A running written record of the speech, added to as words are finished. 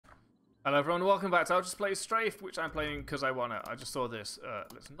Hello everyone, welcome back to Altreus Plays STRAFE, which I'm playing because I wanna. I just saw this.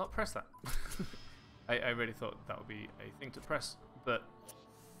 Let's not press that. I really thought that would be a thing to press, but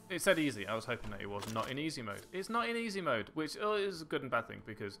it said easy. I was hoping that it was not in easy mode. It's not in easy mode, which is a good and bad thing,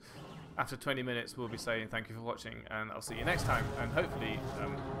 because after 20 minutes we'll be saying thank you for watching, and I'll see you next time, and hopefully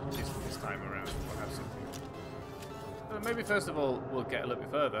this time around we'll have something. Maybe first of all we'll get a little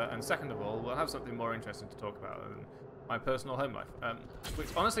bit further, and second of all we'll have something more interesting to talk about than my personal home life, which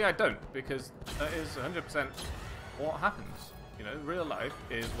honestly I don't, because that is 100% what happens. You know, real life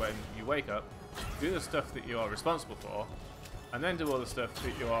is when you wake up, do the stuff that you are responsible for, and then do all the stuff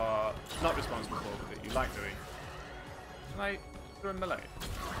that you are not responsible for but that you like doing. Like through melee.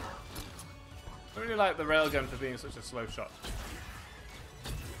 I really like the railgun for being such a slow shot.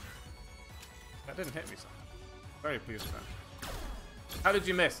 That didn't hit me, so very pleased with that. How did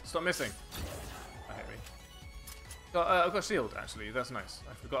you miss? Stop missing. That hit me. I've got shield, actually. That's nice.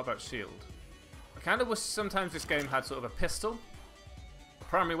 I forgot about shield. I kind of wish sometimes this game had sort of a pistol, a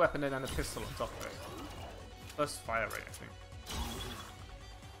primary weapon, and then a pistol on top of it. Plus fire rate, I think.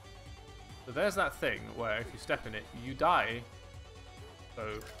 So there's that thing where if you step in it, you die.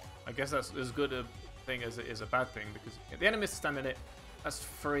 So I guess that's as good a thing as it is a bad thing, because if the enemies stand in it, that's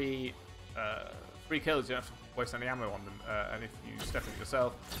free kills. You don't have to waste any ammo on them. And if you step in it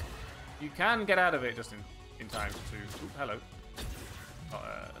yourself, you can get out of it just in time to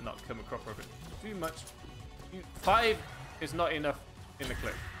not come across a bit too much. 5 is not enough in the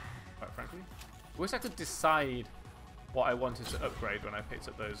clip, quite frankly. I wish I could decide what I wanted to upgrade when I picked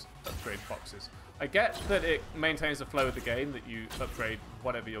up those upgrade boxes. I get that it maintains the flow of the game, that you upgrade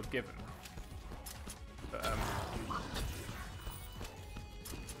whatever you're given, but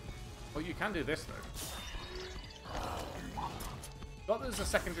well, you can do this though. But there's a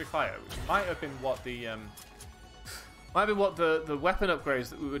secondary fire, which might have been what the weapon upgrades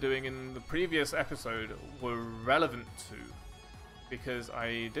that we were doing in the previous episode were relevant to, because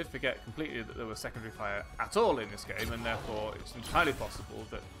I did forget completely that there was secondary fire at all in this game, and therefore it's entirely possible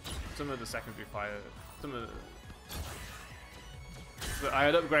that some of the secondary fire, that I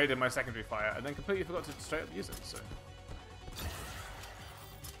had upgraded my secondary fire and then completely forgot to straight up use it. So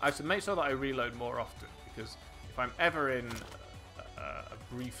I should make sure that I reload more often, because if I'm ever in a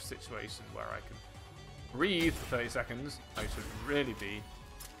brief situation where I can breathe for 30 seconds, I should really be...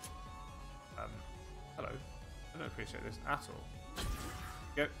 hello. I don't appreciate this at all.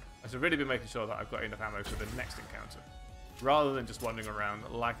 Yep. I should really be making sure that I've got enough ammo for the next encounter, rather than just wandering around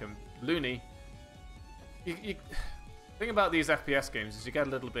like a loony. The thing about these FPS games is you get a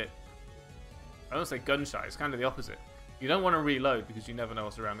little bit... I don't say gun shy, it's kind of the opposite. You don't want to reload because you never know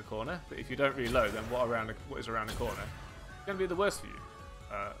what's around the corner, but if you don't reload, then what is around the corner is going to be the worst for you.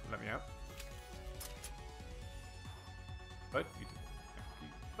 Let me out. But you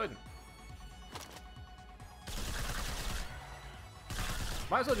didn't.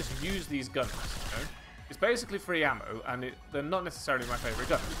 Might as well just use these guns, you know? It's basically free ammo, and they're not necessarily my favourite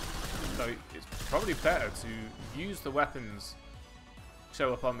guns. So it's probably better to use the weapons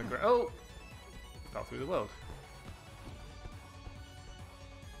show up on the ground. Oh! Fell through the world.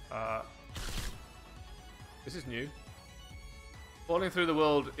 This is new. Falling through the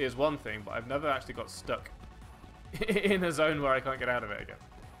world is one thing, but I've never actually got stuck in a zone where I can't get out of it again.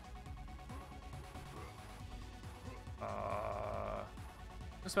 I'm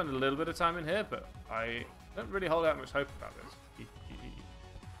gonna spend a little bit of time in here, but I don't really hold out much hope about this.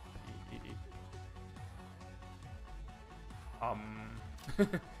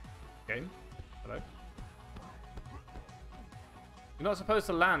 Game? Hello? You're not supposed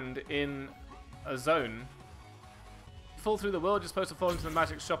to land in a zone. You fall through the world, you're supposed to fall into the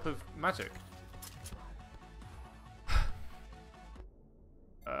magic shop of magic.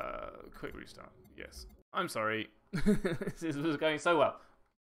 Quick restart. Yes. I'm sorry. This was going so well.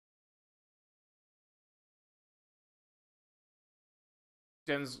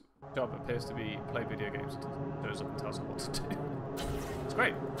 Jen's job appears to be play video games until shows up and tells her what to do. It's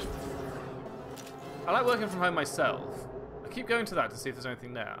great. I like working from home myself. I keep going to that to see if there's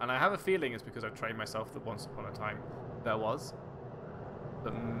anything there, and I have a feeling it's because I've trained myself that once upon a time there was.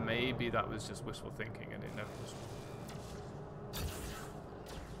 But maybe that was just wishful thinking and it never was.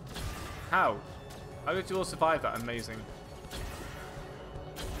 How? How did you all survive that amazing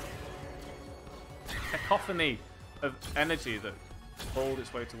cacophony of energy that pulled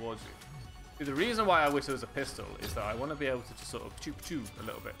its way towards you? See, the reason why I wish there was a pistol is that I want to be able to just sort of chew a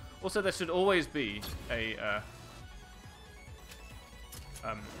little bit. Also, there should always be a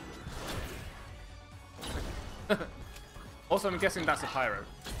also, I'm guessing that's a pyro.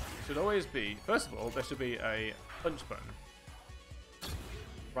 It should always be, first of all, there should be a punch button.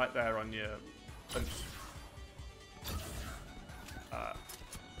 right there on your punch.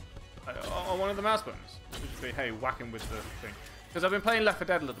 On one of the mouse buttons. Which would be, hey, whack him with the thing. Because I've been playing Left 4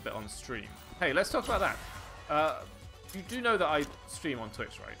 Dead a little bit on stream. Hey, let's talk about that. You do know that I stream on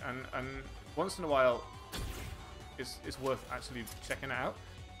Twitch, right? And once in a while, it's worth actually checking it out.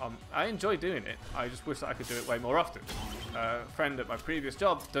 I enjoy doing it. I just wish that I could do it way more often. A friend at my previous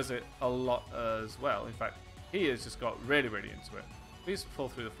job does it a lot as well. In fact, he has just got really, really into it. Please fall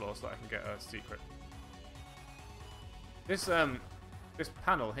through the floor so that I can get a secret. This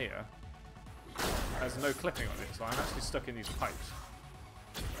panel here has no clipping on it, so I'm actually stuck in these pipes.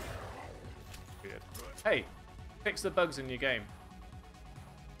 Weird. Hey, fix the bugs in your game,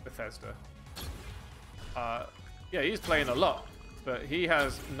 Bethesda. Yeah, he's playing a lot, but he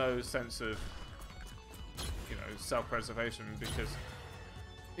has no sense of, you know, self-preservation because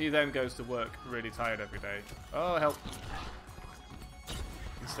he then goes to work really tired every day. Oh, help.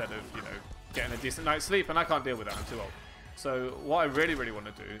 Instead of, you know, getting a decent night's sleep, and I can't deal with that, I'm too old. So what I really, really want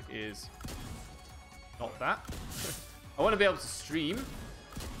to do is not that. I want to be able to stream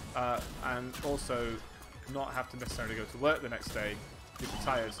and also not have to necessarily go to work the next day super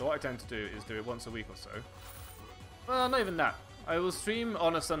tired. So what I tend to do is do it once a week or so. Well, not even that. I will stream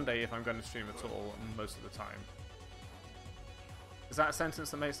on a Sunday if I'm going to stream at all most of the time. Is that a sentence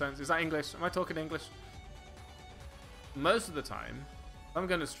that makes sense? Is that English? Am I talking English? Most of the time, if I'm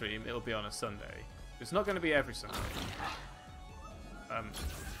going to stream, it'll be on a Sunday. It's not going to be every Sunday.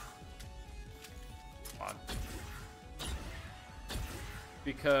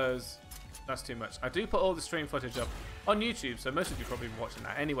 Because that's too much. I do put all the stream footage up on YouTube, so most of you probably been watching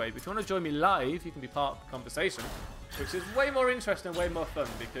that anyway. But if you want to join me live, you can be part of the conversation, which is way more interesting and way more fun,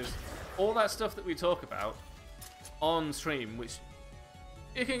 because all that stuff that we talk about on stream, which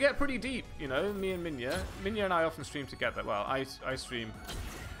it can get pretty deep, you know, me and Minya. Minya and I often stream together. Well, I stream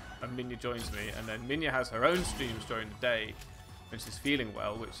and Minya joins me, and then Minya has her own streams during the day when she's feeling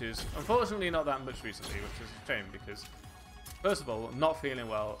well, which is unfortunately not that much recently, which is a shame because, first of all, not feeling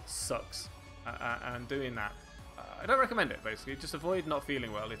well sucks, and doing that, I don't recommend it, basically. Just avoid not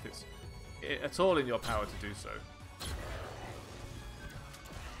feeling well if it's at all in your power to do so.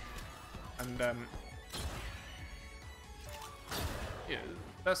 And yeah,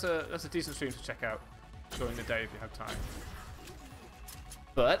 that's a decent stream to check out during the day if you have time.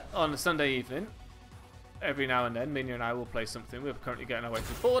 But on a Sunday evening, every now and then, Minya and I will play something. We're currently getting our way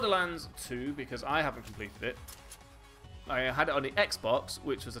through Borderlands 2 because I haven't completed it. I had it on the Xbox,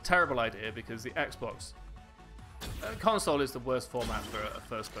 which was a terrible idea because the Xbox console is the worst format for a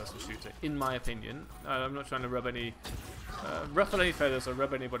first-person shooter, in my opinion. I'm not trying to rub any ruffle any feathers or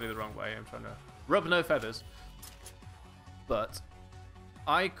rub anybody the wrong way. I'm trying to rub no feathers. But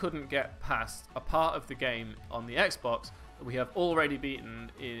I couldn't get past a part of the game on the Xbox that we have already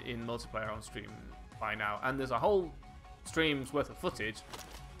beaten in multiplayer on stream by now, and there's a whole stream's worth of footage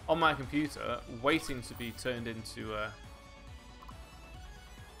on my computer waiting to be turned into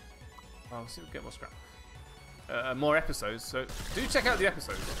well, see if we can get more scrap. More episodes, so do check out the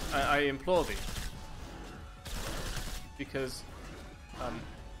episodes. I implore thee, because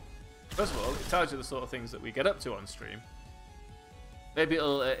first of all, it tells you the sort of things that we get up to on stream. Maybe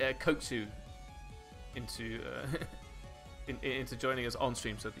it'll coax you into into joining us on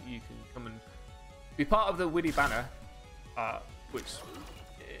stream so that you can come and be part of the Witty Banner, which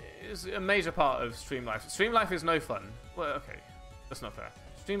is a major part of Stream Life. Stream Life is no fun. Well, okay, that's not fair.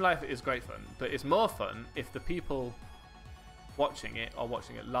 Stream Life is great fun, but it's more fun if the people watching it are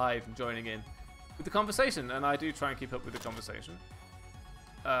watching it live and joining in with the conversation, and I do try and keep up with the conversation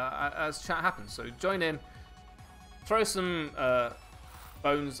as chat happens. So join in, throw some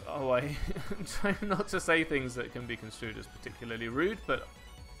bones away, try not to say things that can be construed as particularly rude, but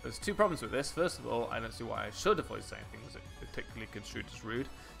there's two problems with this. First of all, I don't see why I should avoid saying things that are particularly construed as rude,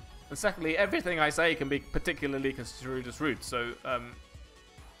 and secondly, everything I say can be particularly construed as rude, so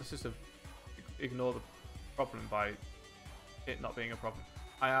let's just ignore the problem by it not being a problem.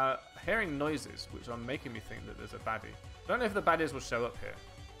 I am hearing noises which are making me think that there's a baddie. I don't know if the baddies will show up here.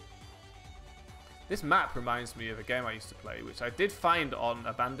 This map reminds me of a game I used to play, which I did find on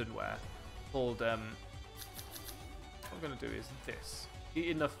Abandonware, called, what I'm going to do is this. Eat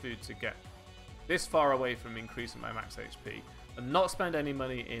enough food to get this far away from increasing my max HP, and not spend any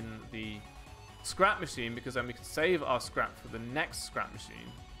money in the scrap machine, because then we can save our scrap for the next scrap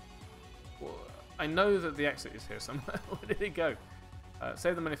machine. Well, I know that the exit is here somewhere. Where did it go?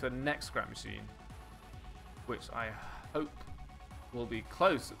 Save the money for the next scrap machine, which I hope will be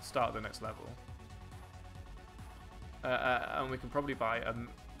close at the start of the next level. And we can probably buy a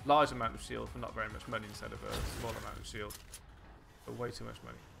large amount of shield for not very much money instead of a small amount of shield. For way too much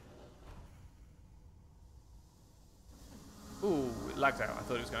money. Ooh, it lagged out. I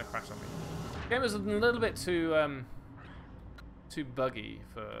thought it was going to crash on me. The game was a little bit too buggy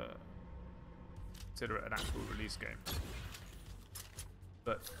for consider it an actual release game.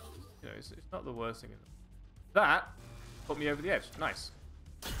 But you know, it's not the worst thing in it. That put me over the edge. Nice.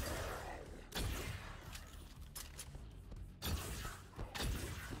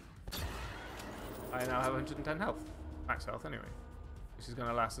 I now have 110 health. Max health anyway. Which is going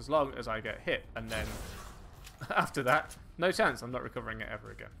to last as long as I get hit. And then after that, no chance. I'm not recovering it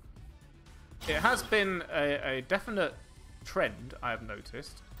ever again. It has been a definite trend, I have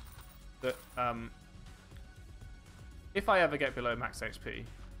noticed, that if I ever get below max HP,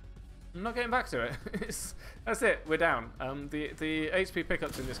 I'm not getting back to it. That's it. We're down. The HP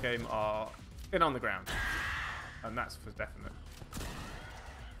pickups in this game are thin on the ground. And that's for definite.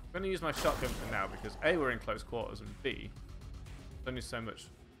 I'm going to use my shotgun for now because A, we're in close quarters, and B, there's only so much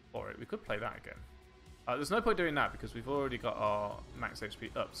for it. We could play that again. There's no point doing that because we've already got our max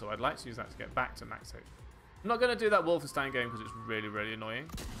HP up, so I'd like to use that to get back to max HP. I'm not going to do that Wolfenstein game because it's really, really annoying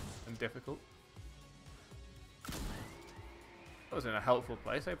and difficult. That was in a helpful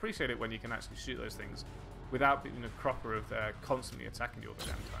place. I appreciate it when you can actually shoot those things without being a cropper of constantly attacking you all the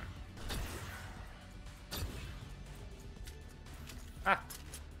damn time. Ah!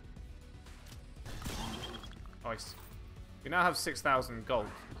 Nice. We now have 6,000 gold.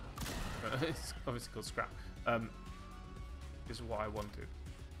 It's obviously called scrap. This is what I wanted.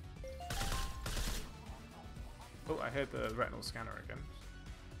 Oh, I heard the retinal scanner again.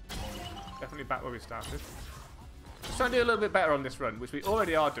 Definitely back where we started. Just trying to do a little bit better on this run, which we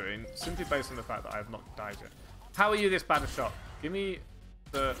already are doing, simply based on the fact that I have not died yet. How are you this bad a shot? Give me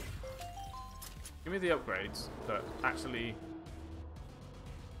the upgrades that actually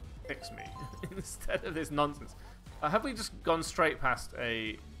fix me instead of this nonsense. Have we just gone straight past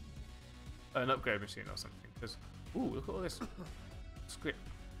an upgrade machine or something? Because ooh, look at all this script.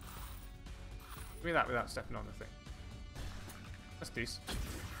 Give me that without stepping on the thing. That's decent.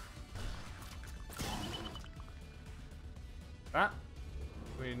 That.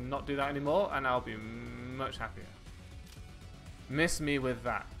 We not do that anymore, and I'll be much happier. Miss me with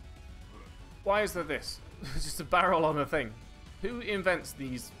that. Why is there this? Just a barrel on a thing. Who invents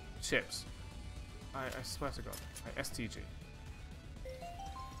these chips? I swear to God. STG.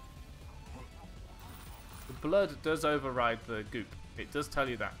 The blood does override the goop. It does tell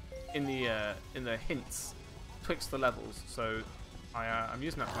you that in the hints twixt the levels. So I'm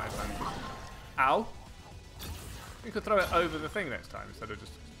using that to my advantage. Ow! You could throw it over the thing next time instead of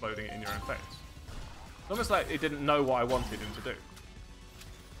just exploding it in your own face. It's almost like it didn't know what I wanted him to do.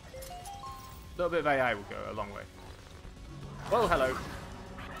 A little bit of AI will go a long way. Whoa, hello.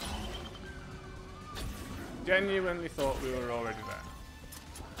 Genuinely thought we were already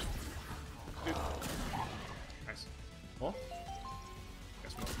there. Nice. More?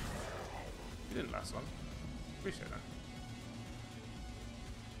 Guess more. You didn't last long. Appreciate that.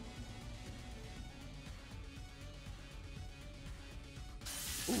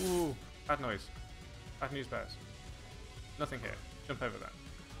 Ooh, bad noise. Bad news bears. Nothing here. Jump over that.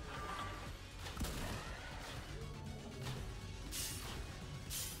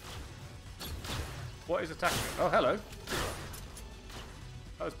 What is attacking me? Oh, hello.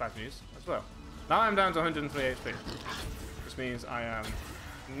 That was bad news as well. Now I'm down to 103 HP. Which means I am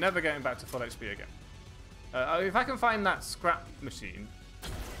never getting back to full HP again. If I can find that scrap machine,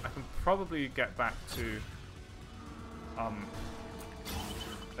 I can probably get back to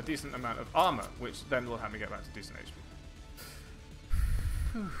a decent amount of armor, which then will help me get back to decent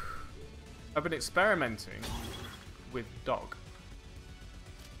HP. I've been experimenting with dog.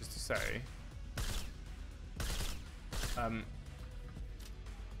 Just to say... I've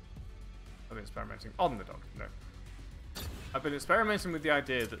been experimenting on the dog, no. I've been experimenting with the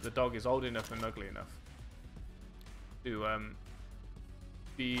idea that the dog is old enough and ugly enough to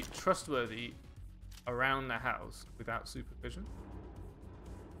be trustworthy around the house without supervision.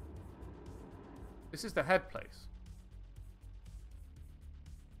 This is the head place.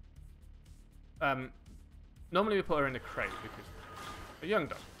 Normally we put her in a crate because a young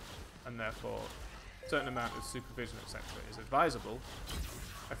dog, and therefore a certain amount of supervision, etc. is advisable.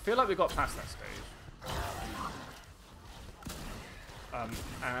 I feel like we got past that stage.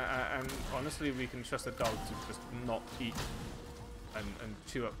 And honestly, we can trust the dog to just not eat and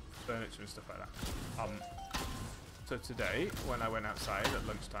chew up furniture and stuff like that. So today, when I went outside at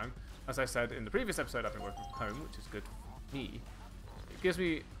lunchtime, as I said in the previous episode, I've been working from home, which is good for me. It gives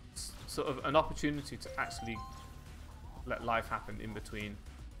me sort of an opportunity to actually let life happen in between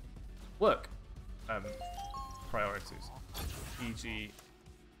work. priorities. E.g.,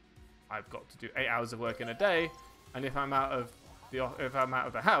 I've got to do 8 hours of work in a day, and if I'm out of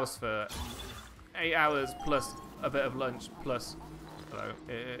the house for 8 hours plus a bit of lunch plus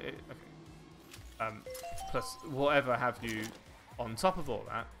plus whatever have you on top of all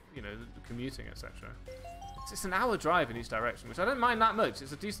that, you know, commuting, etc. It's an hour drive in each direction, which I don't mind that much.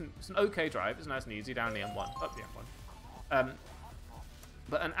 It's an okay drive. It's nice and easy down the M1, up the M1.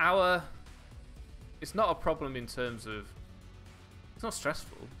 But an hour, it's not a problem in terms of, it's not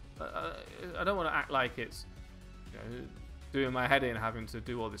stressful. I don't want to act like it's, you know, doing my head in having to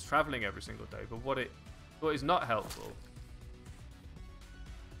do all this traveling every single day. But what is not helpful,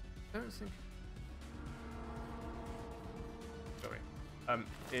 I don't think. Sorry,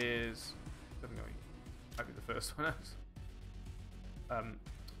 is definitely might be the first one out.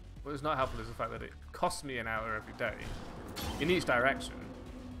 What is not helpful is the fact that it costs me an hour every day in each direction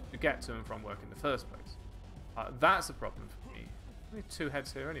to get to and from work in the first place. That's a problem for me. Only 2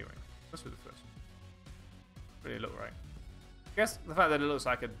 heads here anyway. Must be the first one. Really look right. I guess the fact that it looks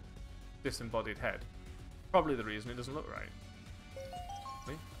like a disembodied head, probably the reason it doesn't look right.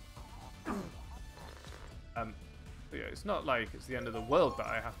 See? But yeah, it's not like it's the end of the world that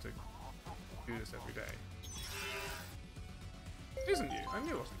I have to do this every day. It isn't you. I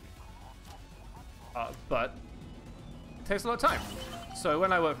knew it wasn't you. But it takes a lot of time. So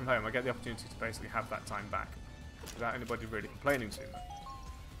when I work from home, I get the opportunity to basically have that time back without anybody really complaining too much.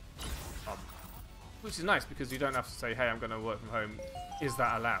 Which is nice because you don't have to say, hey, I'm going to work from home. Is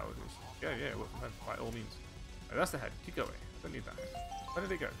that allowed? It's, yeah, work from home by all means. Oh, that's the head. Keep going. Don't need that head. Where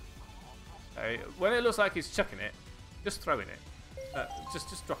did it go? When it looks like he's chucking it, just throwing it.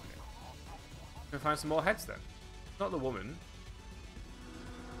 Just dropping it. Can find some more heads then. Not the woman.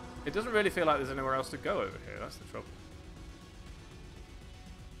 It doesn't really feel like there's anywhere else to go over here. That's the trouble.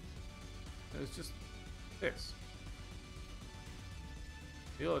 There's just this.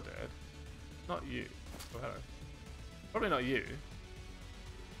 You're dead. Not you. Oh, hello. Probably not you.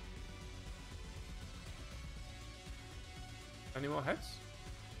 Any more heads?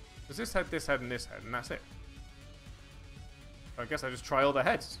 There's this head, and this head, and that's it. I guess I just try all the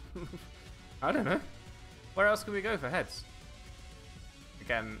heads. I don't know. Where else can we go for heads?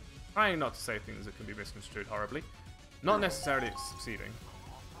 Again, trying not to say things that can be misconstrued horribly. Not necessarily succeeding.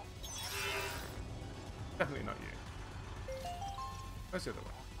 Definitely not you. Where's the other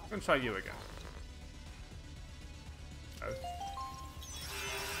one? I'm going to try you again. Oh.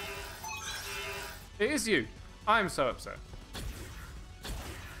 It is you! I'm so upset.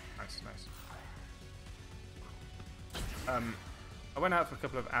 Nice, nice. I went out for a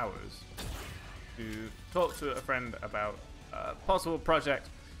couple of hours to talk to a friend about a possible project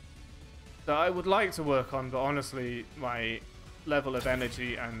that I would like to work on, but honestly, my level of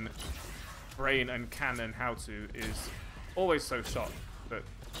energy and brain and can how to is always so shot that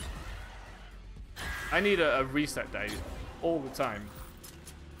I need a reset day all the time.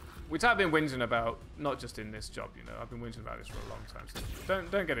 Which I've been whinging about, not just in this job, you know. I've been whinging about this for a long time. So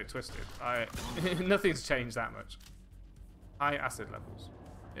don't get it twisted. Nothing's changed that much. High acid levels.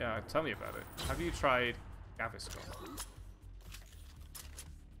 Yeah, tell me about it. Have you tried Gaviscon?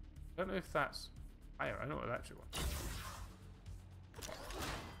 I don't know if that's higher. I know what that actually was.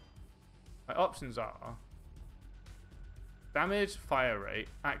 My options are damage, fire rate,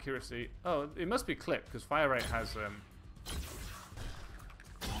 accuracy. Oh, it must be clip because fire rate has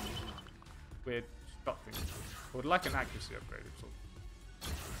weird shot things. I would like an accuracy upgrade.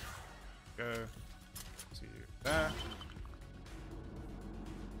 Go to you there.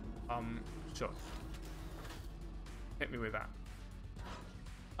 Sure. Hit me with that.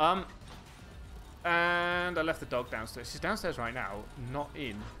 And I left the dog downstairs. She's downstairs right now, not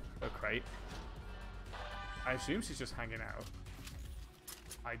in a crate. I assume she's just hanging out.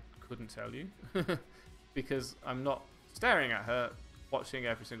 I couldn't tell you. Because I'm not staring at her, watching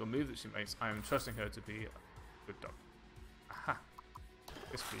every single move that she makes. I am trusting her to be a good dog. Aha.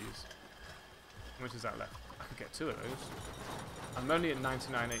 Yes, please. How much is that left? I could get 2 of those. I'm only at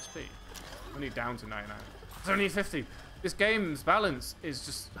 99 HP. I'm only down to 99. It's only 50. This game's balance is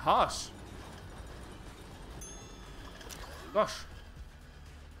just harsh. Gosh.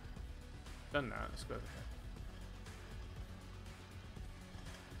 Done now. Let's go over here.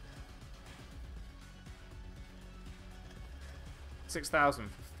 6,000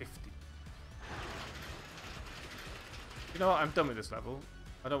 for 50. You know what? I'm done with this level.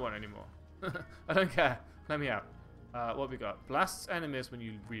 I don't want any more. I don't care. Let me out. What have we got? Blasts enemies when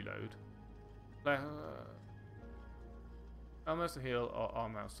you reload. Almost to heal or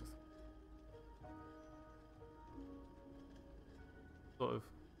almost to sort of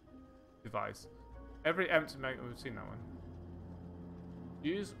device. Every empty mag. We've seen that one.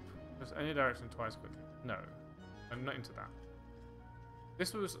 Use press any direction twice quickly. No, I'm not into that.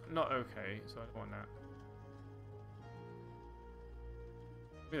 This was not okay, so I don't want that.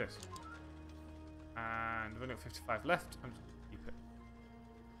 Do this. And we've only got 55 left. I'm just gonna keep it.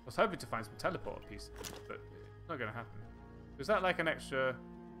 I was hoping to find some teleport pieces, but it's not going to happen. Is that like an extra?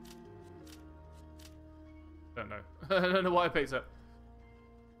 Don't know. I don't know what I picked up.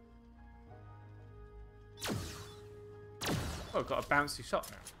 Oh, got a bouncy shot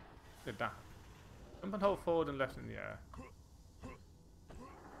now. Did that? Jump and hold forward and left in the air.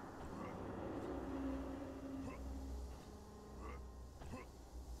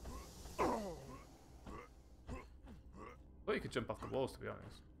 Thought you could jump off the walls, to be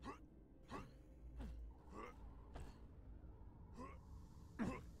honest.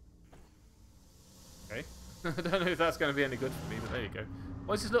 Okay. I don't know if that's going to be any good for me, but there you go.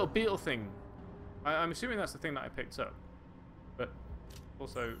 What's this little beetle thing? I'm assuming that's the thing that I picked up. But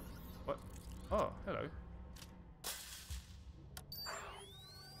also... What? Oh, hello.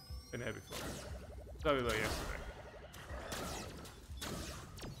 Been here before. So we were yesterday.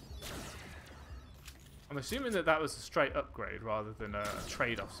 I'm assuming that that was a straight upgrade rather than a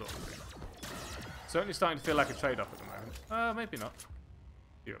trade-off sort of thing. Certainly starting to feel like a trade-off at the moment. Maybe not.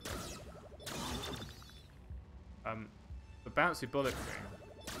 You up there. The bouncy bullet thing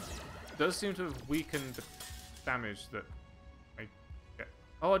does seem to have weakened the damage that I get.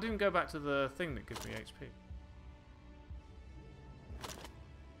 Oh, I didn't go back to the thing that gives me HP.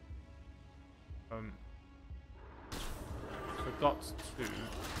 Forgot to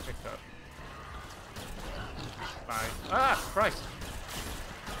pick up. Bye. Ah, Christ!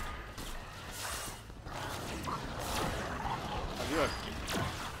 Have you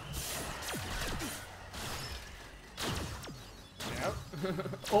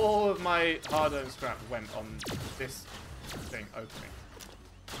all of my hard-earned scrap went on this thing opening.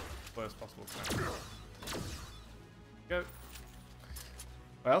 Worst possible time. Go.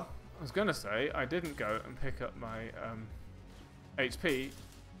 Well, I was gonna say I didn't go and pick up my HP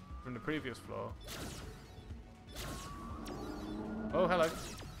from the previous floor. Oh, hello.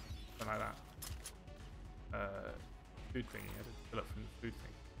 Something like that. Food thingy. I didn't fill up from the food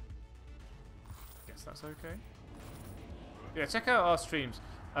thing. Guess that's okay. Yeah, check out our streams.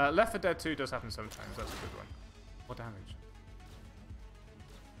 Left 4 Dead 2 does happen sometimes. That's a good one. More damage.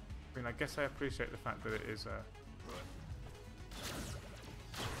 I mean, I guess I appreciate the fact that it is...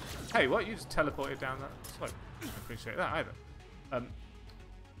 Hey, what? You just teleported down that slope. I don't appreciate that either.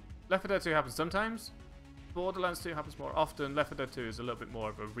 Left 4 Dead 2 happens sometimes. Borderlands 2 happens more often. Left 4 Dead 2 is a little bit more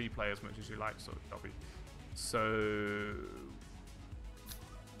of a replay as much as you like sort of hobby. So...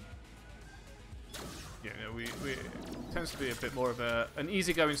 Yeah, no, we it tends to be a bit more of an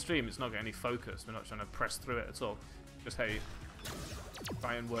easygoing stream. It's not got any focus. We're not trying to press through it at all. Just, hey,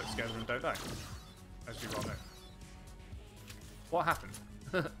 try and work together and don't die. As you well know. What happened?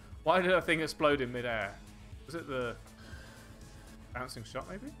 Why did that thing explode in midair? Was it the bouncing shot,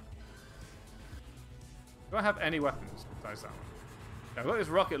 maybe? Do I have any weapons besides that one? Yeah, I've got this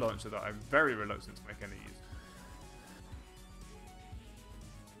rocket launcher that I'm very reluctant to make any use.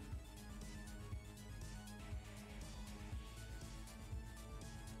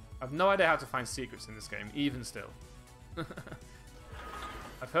 I've no idea how to find secrets in this game, even still.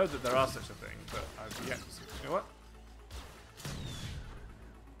 I've heard that there are such a thing, but I've yet to see. You know what?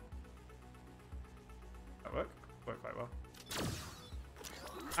 That work? Worked quite well.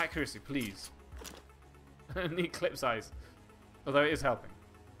 Accuracy, please. I need clip size. Although it is helping.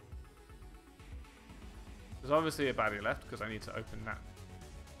 There's obviously a baddie left, because I need to open that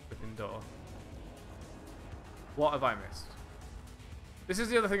flipping door. What have I missed? This is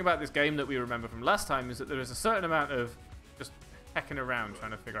the other thing about this game that we remember from last time, is that there is a certain amount of just hecking around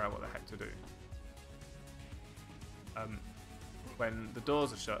trying to figure out what the heck to do. When the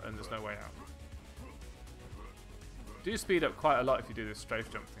doors are shut and there's no way out. Do speed up quite a lot if you do this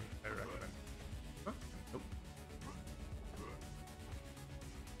strafe jump thing, I recommend. Huh? Nope.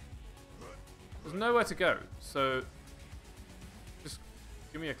 There's nowhere to go, so just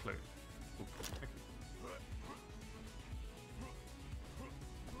give me a clue. Ooh, thank you.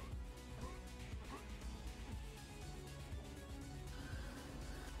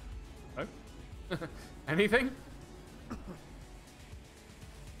 Anything?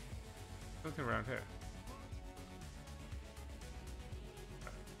 Something around here.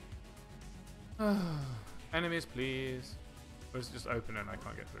 Enemies, please. Or is it just open and I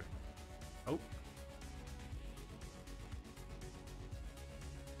can't get through? Oh.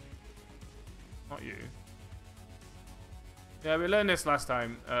 Not you. Yeah, we learned this last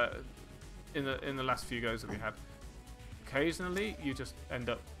time. in the last few goes that we had, occasionally you just end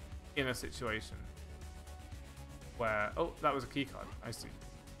up in a situation where, oh, that was a key card. I see.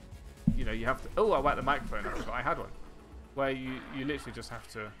 You know, you have to. Oh, I whacked the microphone. I forgot I had one. Where you literally just have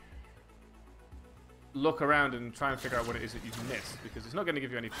to look around and try and figure out what it is that you've missed, because it's not going to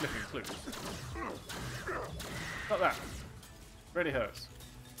give you any flipping clues. Not that. Really hurts.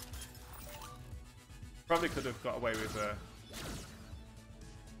 Probably could have got away with.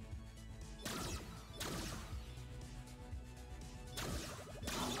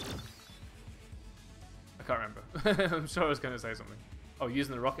 I can't remember. I'm sure I was going to say something. Oh,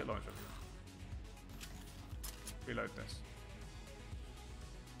 using the rocket launcher. Reload this.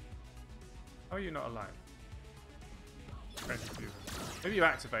 How are you not alive? Very confusing. Maybe you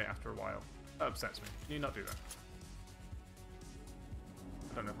activate after a while. That upsets me. Can you not do that?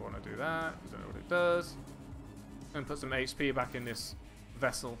 I don't know if I want to do that. I don't know what it does. I'm going to put some HP back in this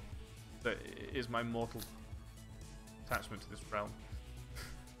vessel that is my mortal attachment to this realm.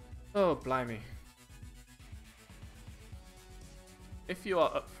 Oh, blimey. If you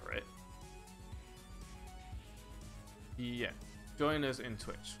are up for it, yeah, join us in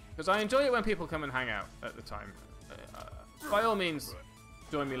Twitch. Because I enjoy it when people come and hang out at the time. By all means,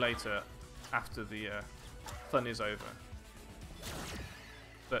 join me later after the fun is over.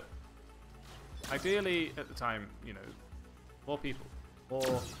 But ideally, at the time, you know, more people,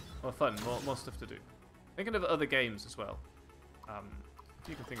 more fun, more stuff to do. Thinking of other games as well. If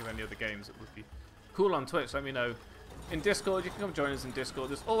you can think of any other games that would be cool on Twitch, let me know. In Discord, you can come join us in Discord.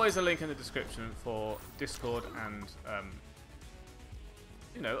 There's always a link in the description for Discord and,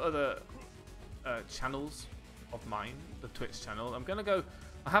 you know, other channels of mine, the Twitch channel. I'm going to go...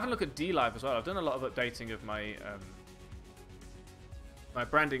 I haven't looked at DLive as well. I've done a lot of updating of my my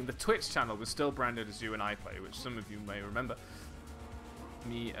branding. The Twitch channel was still branded as You and I Play, which some of you may remember.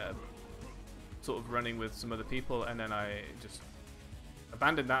 Me sort of running with some other people, and then I just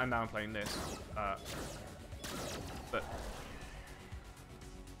abandoned that, and now I'm playing this. But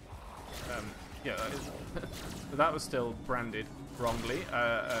yeah, that was still branded wrongly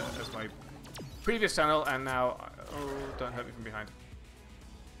as my previous channel, and now, oh, don't hurt me from behind.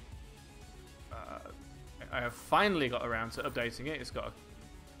 I have finally got around to updating it. It's got a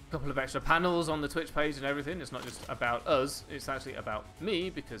couple of extra panels on the Twitch page and everything. It's not just about us, it's actually about me,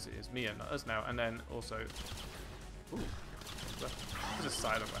 because it is me and not us now. And then also, ooh, it's a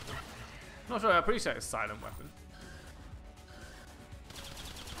silent weapon. Not sure I appreciate a silent weapon.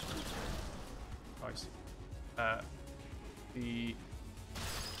 Nice. I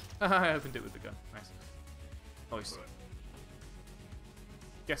opened it with the gun. Nice. Nice.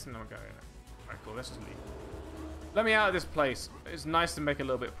 Guessing I'm going. Alright, cool. Let's just leave. Let me out of this place. It's nice to make a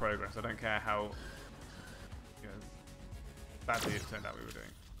little bit of progress. I don't care how, you know, badly it turned out we were doing.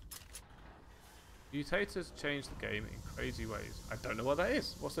 Mutators change the game in crazy ways. I don't know what that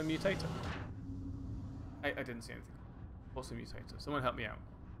is. What's a mutator? I didn't see anything. What's a mutator? Someone help me out.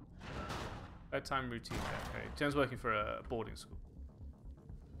 Bedtime routine. Okay. Jen's working for a boarding school.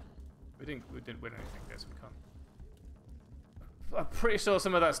 We didn't win anything there, so we can't. I'm pretty sure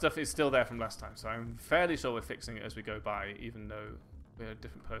some of that stuff is still there from last time, so I'm fairly sure we're fixing it as we go by, even though we're a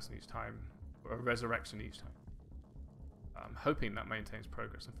different person each time, or a resurrection each time. I'm hoping that maintains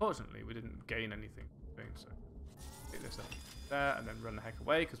progress. Unfortunately, we didn't gain anything doing so. Get this up there, and then run the heck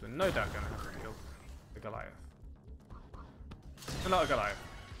away, because we're no doubt going to have to kill the Goliath. Not a Goliath.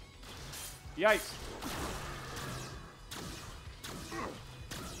 Yikes!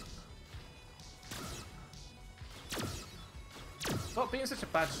 Stop being such a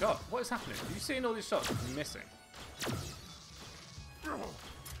bad shot. What is happening? Are you seeing all these shots missing?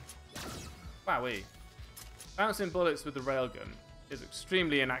 Wowee. Bouncing bullets with the railgun is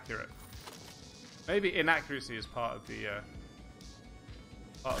extremely inaccurate. Maybe inaccuracy is part of the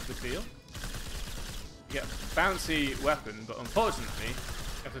deal. You get a bouncy weapon, but unfortunately,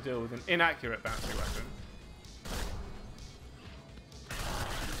 you have to deal with an inaccurate bouncy weapon.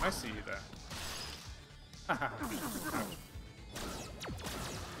 I see you there.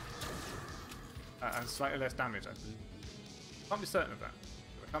 And slightly less damage, I believe. Can't be certain of that.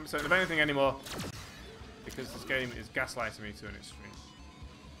 I can't be certain of anything anymore, because this game is gaslighting me to an extreme.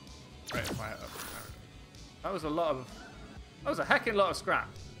 Right, fire up. That was a lot of... That was a heckin' lot of scrap.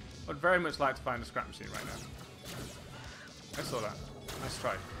 I'd very much like to find a scrap machine right now. I saw that. Nice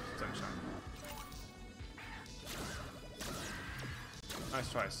try, Sunshine.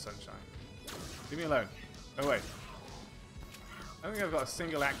 Nice try, Sunshine. Leave me alone. Oh, wait. I don't think I've got a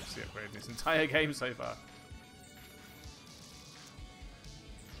single accuracy upgrade in this entire game so far.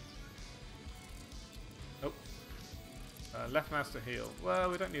 Nope. Left mouse to heal.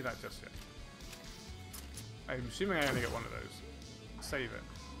 Well, we don't need that just yet. I'm assuming I only get one of those. Save it.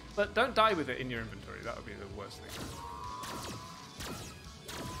 But don't die with it in your inventory. That would be the worst thing.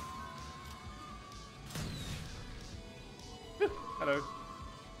 Hello.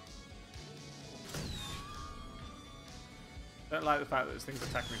 Don't like the fact that this thing's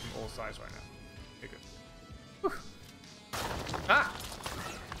attacking me from all sides right now. Okay, good. Whew. Ah!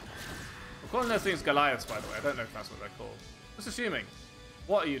 I'm calling those things Goliaths, by the way. I don't know if that's what they're called. Just assuming.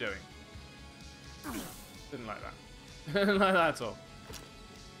 What are you doing? Didn't like that. Didn't like that at all.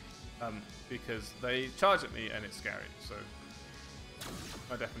 Because they charge at me and it's scary. So,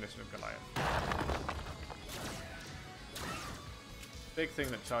 my definition of Goliath. Big thing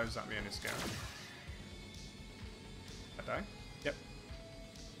that charges at me and is scary. I die? Yep.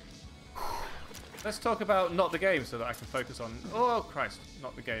 Let's talk about not the game so that I can focus on, oh Christ,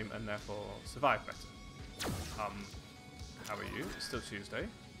 not the game and therefore survive better. How are you? It's still Tuesday.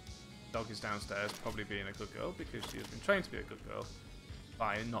 Dog is downstairs, probably being a good girl because she has been trained to be a good girl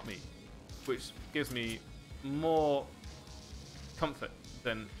by not me, which gives me more comfort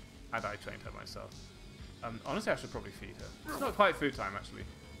than had I trained her myself. Honestly, I should probably feed her. It's not quite food time, actually.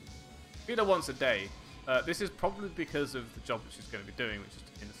 Feed her once a day. This is probably because of the job that she's going to be doing, which is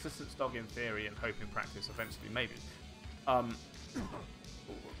to be an assistant's dog in theory and hope in practice eventually, maybe.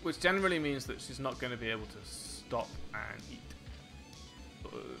 Which generally means that she's not going to be able to stop and eat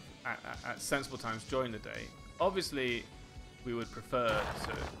at sensible times during the day. Obviously, we would prefer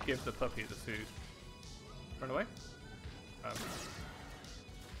to give the puppy the food. Run away?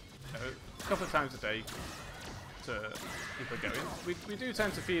 A couple of times a day to keep her going. We do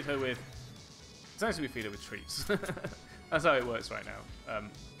tend to feed her with... Essentially, we feed her with treats. That's how it works right now.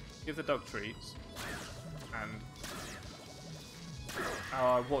 Give the dog treats. And...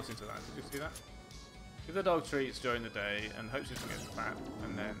 Oh, I walked into that. Did you see that? Give the dog treats during the day and hope she doesn't get fat.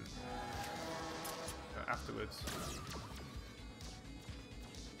 And then... afterwards...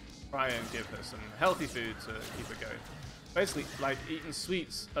 try and give her some healthy food to keep her going. Basically, like eating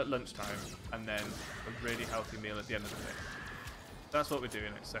sweets at lunchtime and then a really healthy meal at the end of the day. That's what we're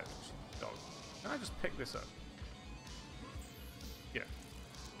doing, except dog. Can I just pick this up? Yeah.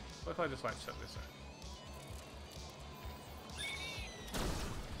 What if I just like shut this out?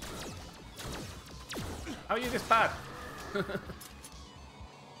 How are you this bad?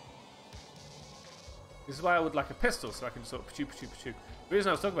 This is why I would like a pistol, so I can sort of pachoo, pachoo, pachoo. The reason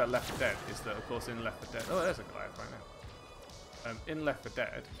I was talking about Left 4 Dead is that, of course, in Left 4 Dead... Oh, there's a Goliath right now. In Left 4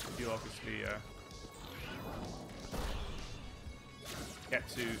 Dead, you obviously get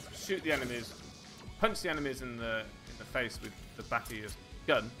to shoot the enemies, punch the enemies in the face with the back of your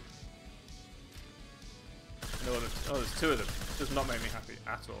gun. In order to, oh, there's two of them. It does not make me happy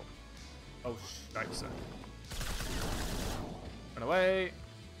at all. Oh, shite, run away.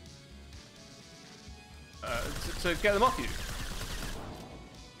 To get them off you.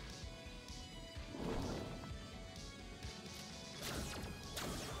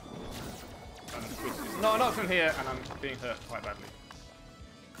 Not from here, and I'm being hurt quite badly.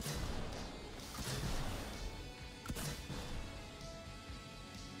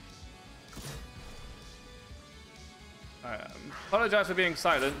 I apologise for being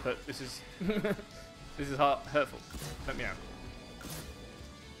silent, but this is this is hurtful. Let me out.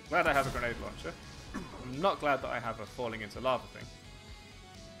 Glad I have a grenade launcher. I'm not glad that I have a falling into lava thing.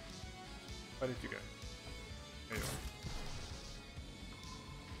 Where did you go? There you are.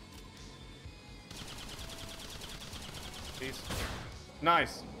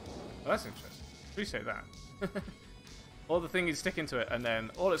 Nice. Well, that's interesting. Appreciate that. All the thing is sticking to it, and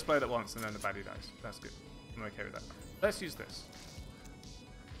then all explode at once, and then the baddie dies. That's good. I'm okay with that. Let's use this.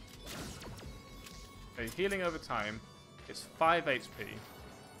 Okay, healing over time. It's 5 HP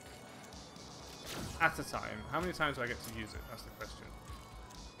at a time. How many times do I get to use it? That's the question.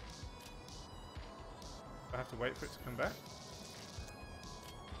 Do I have to wait for it to come back?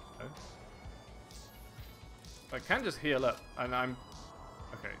 No. I can just heal up, and I'm...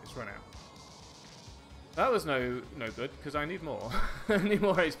 Okay, it's run out. That was no good, because I need more. I need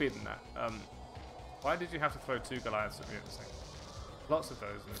more HP than that. Why did you have to throw 2 Goliaths at me at the same time? Lots of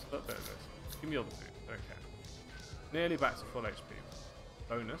those, and there's a little bit of this. Give me all the food. Don't care. Nearly back to full HP.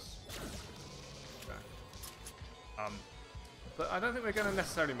 Bonus. Okay. But I don't think we're going to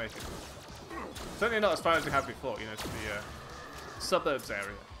necessarily make it. Certainly not as far as we have before, you know, to the suburbs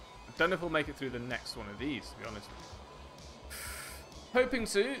area. Don't know if we'll make it through the next one of these, to be honest with you. Hoping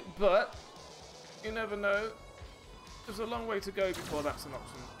to, but you never know. There's a long way to go before that's an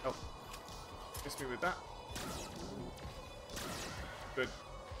option. Oh, miss me with that. Good.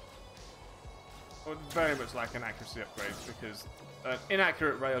 I would very much like an accuracy upgrade because an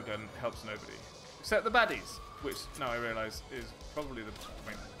inaccurate railgun helps nobody. Except the baddies, which now I realise is probably the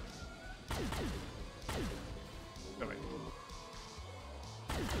point. Go away.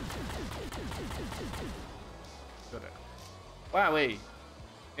 Got it. Wowee!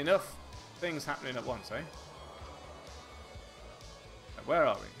 Enough things happening at once, eh? Where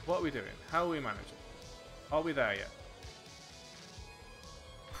are we? What are we doing? How are we managing? Are we there yet?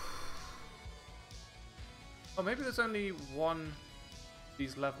 Oh, maybe there's only one of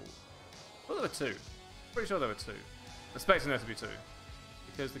these levels. I thought there were two. Pretty sure there were two. Expecting there to be two.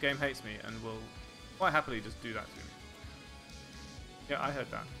 Because the game hates me and will quite happily just do that to me. Yeah, I heard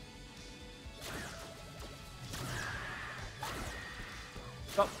that.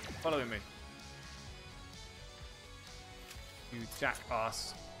 Stop following me. You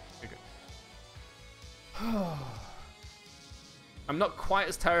jackass. I'm not quite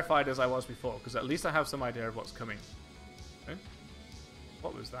as terrified as I was before, because at least I have some idea of what's coming. Okay.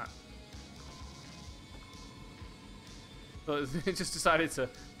 What was that? But it just decided to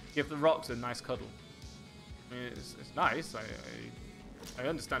give the rocks a nice cuddle. I mean, it's nice. I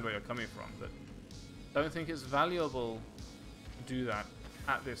understand where you're coming from, but I don't think it's valuable to do that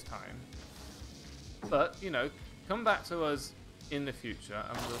at this time. But, you know, come back to us in the future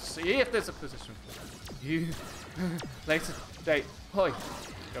and we'll see if there's a position for you. Later date. Hoi.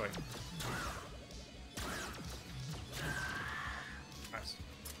 Go in. Nice.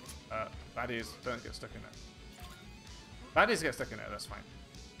 Baddies, don't get stuck in there. Baddies get stuck in there, that's fine.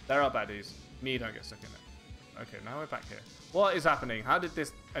 There are baddies. Me don't get stuck in there. Okay, now we're back here. What is happening? How did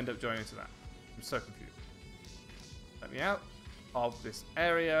this end up joining to that? I'm so confused. Let me out of this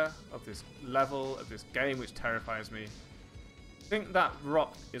area, of this level, of this game which terrifies me. I think that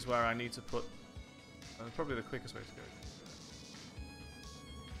rock is where I need to put... probably the quickest way to go.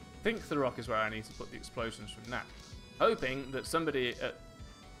 I think the rock is where I need to put the explosions from that. Hoping that somebody at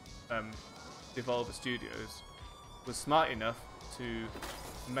Devolver Studios was smart enough to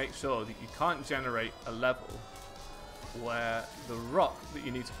make sure that you can't generate a level where the rock that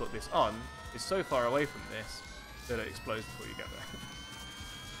you need to put this on is so far away from this that it explodes before you get there.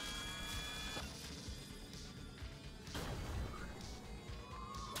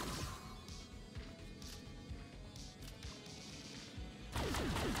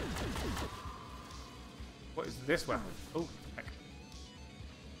 What is this weapon? Oh, heck.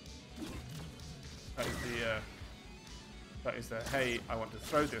 That is the, hey, I want to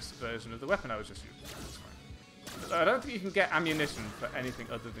throw this version of the weapon I was just using. That's fine. I don't think you can get ammunition for anything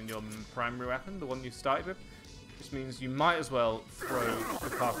other than your primary weapon, the one you started with, which means you might as well throw the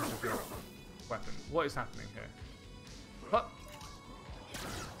cartridge of your weapon. What is happening here? What?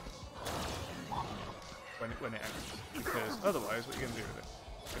 When it ends. Because otherwise, what are you going to do with it?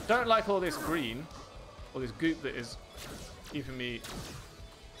 I don't like all this green, all this goop that is keeping me,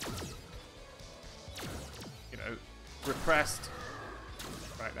 you know, repressed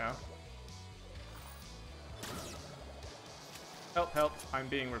right now. Help, help, I'm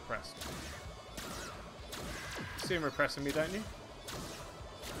being repressed. You see him repressing me, don't you?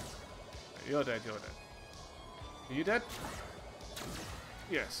 You're dead, you're dead. Are you dead?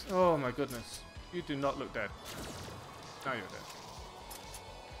 Yes. Oh my goodness. You do not look dead. Now you're dead.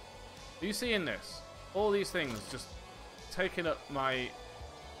 Do you see in this? All these things just taking up my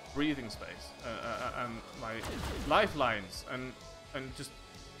breathing space and my lifelines and just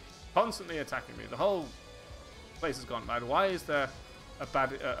constantly attacking me. The whole place has gone mad. Why is there a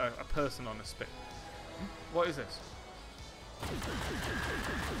person on a spit? What is this?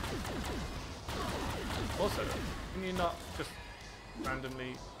 Also, can you not just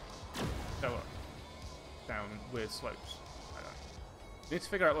randomly go up, down weird slopes? I don't know. We need to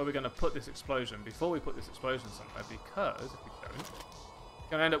figure out where we're going to put this explosion before we put this explosion somewhere, because if we don't, we're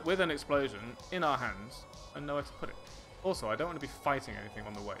going to end up with an explosion in our hands and nowhere to put it. Also, I don't want to be fighting anything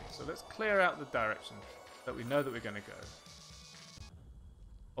on the way, so let's clear out the direction that we know that we're going to go.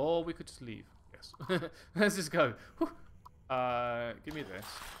 Or we could just leave. Yes. Let's just go. Give me this.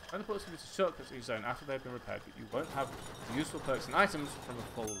 I'm going to put some shortcuts in your zone after they've been repaired, but you won't have useful perks and items from a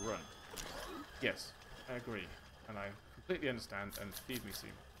full run. Yes, I agree. And I completely understand, and feed me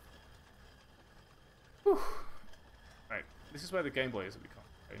soon. Whew. Right, this is where the Game Boy is that we can't.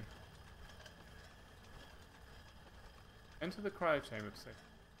 Okay. Enter the cryo chamber to save.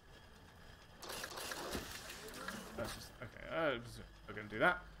 That's just, okay, we're going to do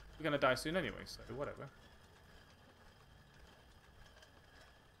that. We're going to die soon anyway, so whatever.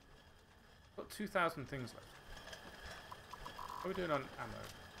 Got 2,000 things left. What are we doing on ammo?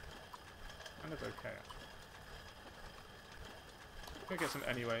 Kind of okay, actually. I'm going to get some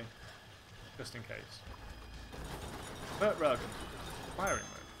anyway, just in case. Burt Rugged. Firing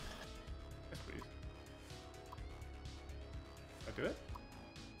mode. Yes, please. I do it?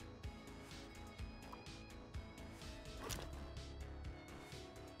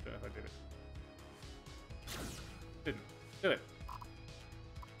 Don't know if I did it. Didn't. Do it.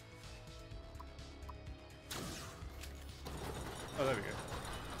 Oh, there we go.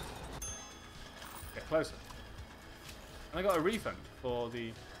 Get closer. And I got a refund for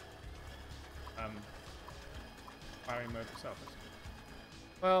the firing mode itself.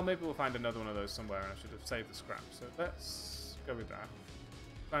 Well, maybe we'll find another one of those somewhere, and I should have saved the scrap. So let's go with that.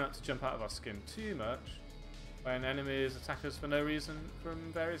 Try not to jump out of our skin too much when enemies attack us for no reason from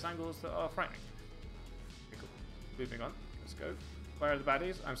various angles that are frightening. Okay, cool. Moving on. Let's go. Where are the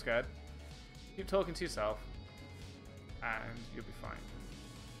baddies? I'm scared. Keep talking to yourself, and you'll be fine.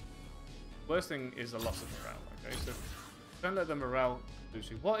 Worst thing is a loss of morale. Okay, so don't let the morale lose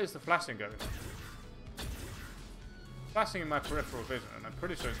you. What is the flashing going on? Flashing in my peripheral vision, and I'm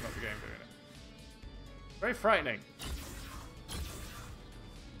pretty sure it's not the game doing it. Very frightening.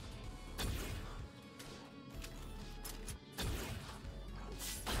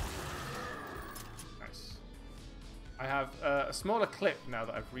 Nice. I have a smaller clip now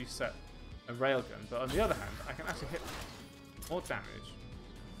that I've reset a railgun, but on the other hand, I can actually hit more damage.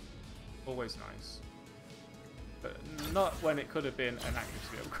 Always nice. But not when it could have been an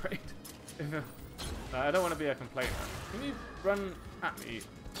accuracy upgrade. No, I don't want to be a complainer. Can you run at me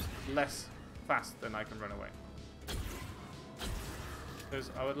less fast than I can run away?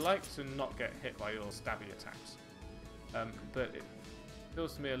 Because I would like to not get hit by your stabby attacks. But it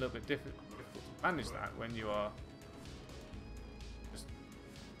feels to me a little bit difficult to manage that when you are just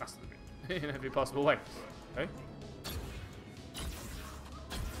faster than me in every possible way. Okay?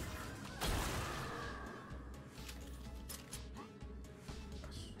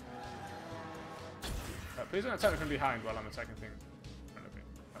 Please don't attack me from behind while I'm attacking things in front of me.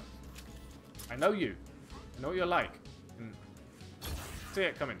 I know you. I know what you're like. And see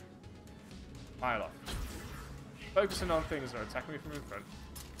it coming. Mile off. Focusing on things that are attacking me from in front.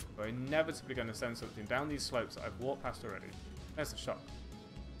 We're inevitably going to send something down these slopes that I've walked past already. There's the shot.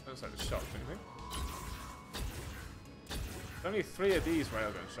 Looks like the shot, don't you think? There's only 3 of these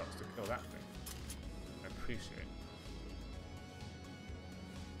railgun shots to kill that thing. I appreciate.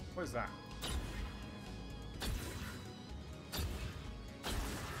 What is that?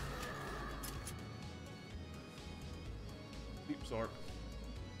 Absorb.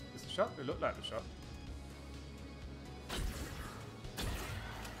 Is the shot? It looked like the shot.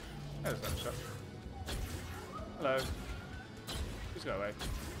 There's that shot. Hello. Just go away.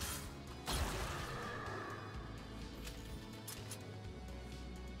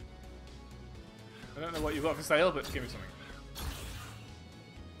 I don't know what you've got for sale, but give me something.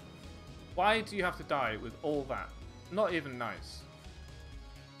 Why do you have to die with all that? Not even nice.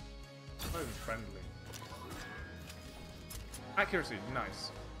 Not even friendly. Accuracy, nice.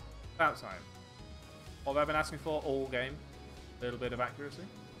 About time. What have I been asking for all game? A little bit of accuracy.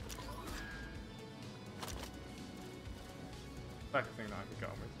 Like a thing that I could get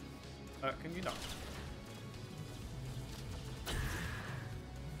on with. Can you not?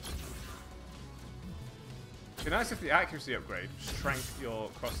 It'd be nice if the accuracy upgrade shrank your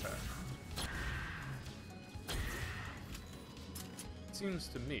crosshair. It seems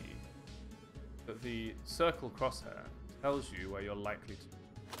to me that the circle crosshair tells you where you're likely to be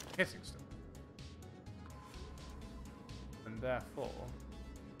hitting stuff. And therefore,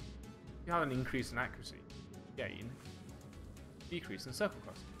 you have an increase in accuracy. Gain. Decrease in circle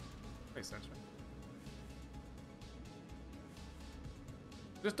crossing. Makes sense, right?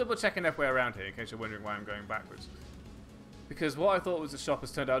 Just double checking if we're around here in case you're wondering why I'm going backwards. Because what I thought was the shop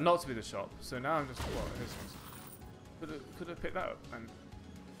has turned out not to be the shop. So now I'm just, what? Could have picked that up and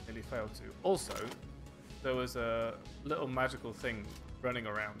nearly failed to. Also, there was a little magical thing running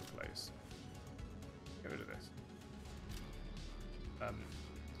around the place. Get rid of this. Like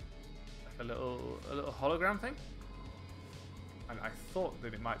a little hologram thing. And I thought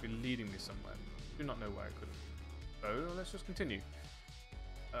that it might be leading me somewhere. I do not know where it could have. So let's just continue.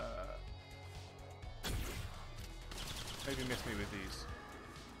 Maybe miss me with these.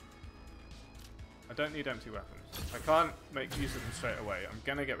 I don't need empty weapons. I can't make use of them straight away. I'm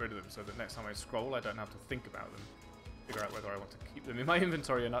gonna get rid of them so that next time I scroll I don't have to think about them. Figure out whether I want to keep them in my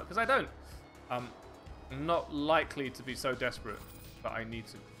inventory or not, because I don't. I'm not likely to be so desperate that I need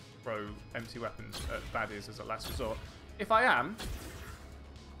to throw empty weapons at baddies as a last resort. If I am,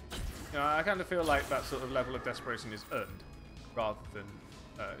 you know, I kind of feel like that sort of level of desperation is earned, rather than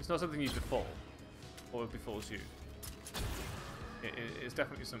it's not something you befall or befalls you. It's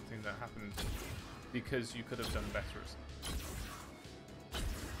definitely something that happens because you could have done better.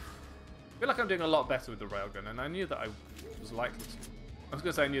 feel like I'm doing a lot better with the railgun, and I knew that I was likely to. I was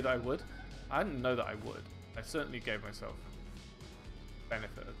going to say I knew that I would. I didn't know that I would. I certainly gave myself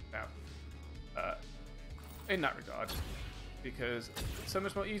benefit of the doubt in that regard, because it's so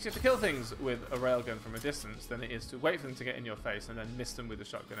much more easier to kill things with a railgun from a distance than it is to wait for them to get in your face and then miss them with a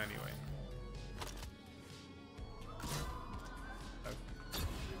shotgun anyway.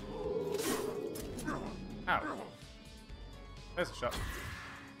 Oh. Ow. There's a shot.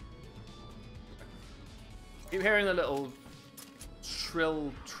 Keep hearing the little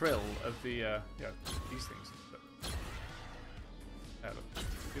shrill trill of the yeah, these things. Look.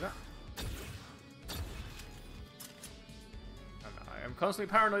 See that? And I am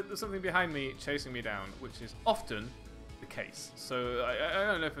constantly paranoid that there's something behind me chasing me down, which is often the case. So I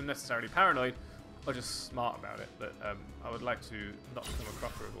don't know if I'm necessarily paranoid or just smart about it, but I would like to not become a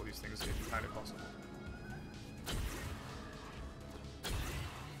cropper of all these things if kind of possible.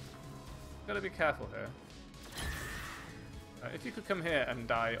 Gotta be careful here. If you could come here and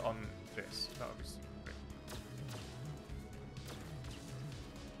die on this, that would be super great.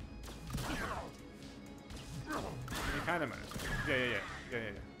 You kind of managed it. Yeah.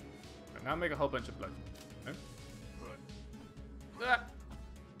 Right, now make a whole bunch of blood. No? Ah!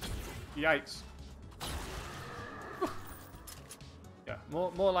 Yikes. Yeah,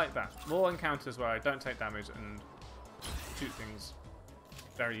 more like that. More encounters where I don't take damage and shoot things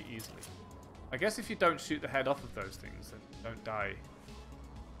very easily. I guess if you don't shoot the head off of those things, then you don't die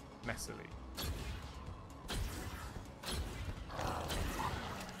messily.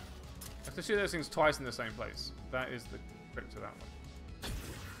 You have to shoot those things twice in the same place. That is the trick to that one.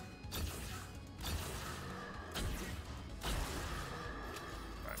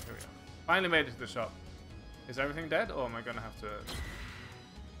 Right, here we are. Finally made it to the shop. Is everything dead, or am I going to have to...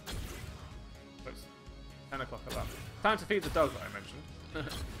 Oh, it's 10 o'clock alarm. Time to feed the dog that I mentioned.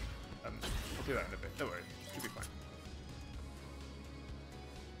 I'll do that in a bit. Don't worry. You'll be fine.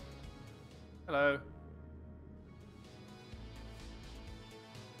 Hello.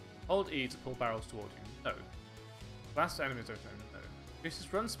 Hold E to pull barrels toward you. No. Blast enemies over time. No.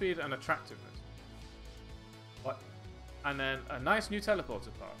 Increases run speed and attractiveness. What? And then a nice new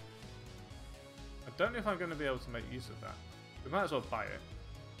teleporter part. I don't know if I'm going to be able to make use of that. We might as well buy it.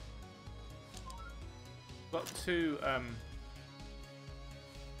 Got two...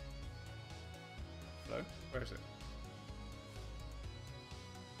 Hello? Where is it?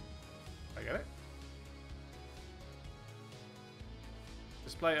 Did I get it?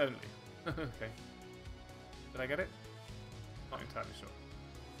 Display only. Okay. Did I get it? Not entirely sure.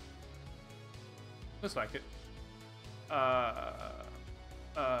 Looks like it.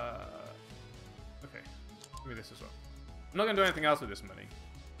 Okay. Give me this as well. I'm not going to do anything else with this money.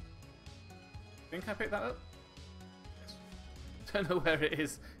 Think I picked that up? Yes. Don't know where it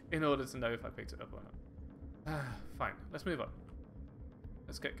is in order to know if I picked it up or not. Fine, let's move on.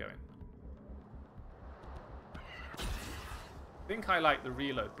 Let's get going. I think I like the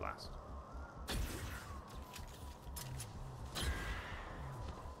reload blast.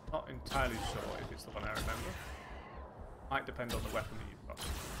 Not entirely sure if it's the one I remember. Might depend on the weapon that you've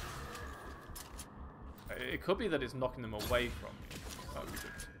got. It could be that it's knocking them away from you. That would be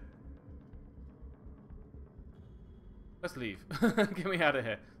good. Let's leave. Get me out of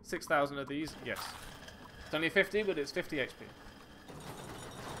here. 6,000 of these? Yes. It's only 50, but it's 50 HP.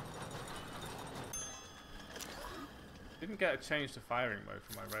 Didn't get a change to firing mode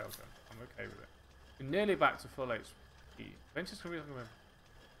for my railgun. I'm okay with it. We're nearly back to full HP. Ventures can be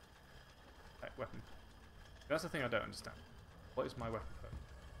weapon. That's the thing I don't understand. What is my weapon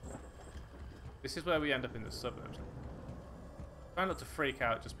for? This is where we end up in the suburbs. Try not to freak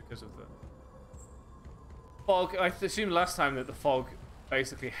out just because of the fog. I assumed last time that the fog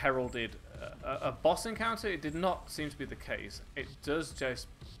basically heralded a boss encounter. It did not seem to be the case. It does just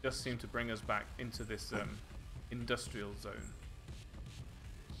seem to bring us back into this industrial zone,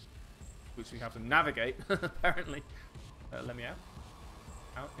 which we have to navigate, apparently. Let me out.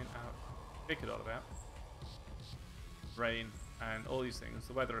 Out, in, out. Pick it all about. Rain and all these things,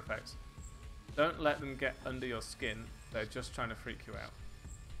 the weather effects. Don't let them get under your skin. They're just trying to freak you out.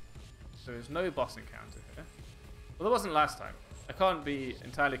 There is no boss encounter here. Well, there wasn't last time. I can't be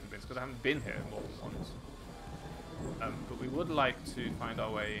entirely convinced because I haven't been here more than once. But we would like to find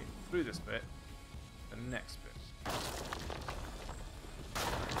our way through this bit, the next bit.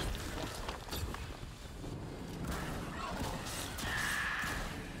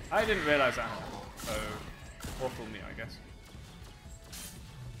 I didn't realise that happened, so awful me, I guess.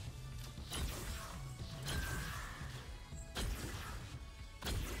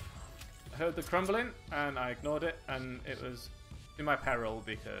 I heard the crumbling and I ignored it, and it was in my peril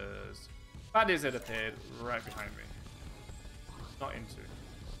because Baddies had appeared right behind me. Not into.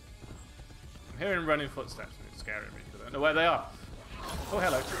 I'm hearing running footsteps and it's scaring me because I don't know where they are. Oh,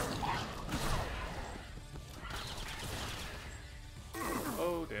 hello.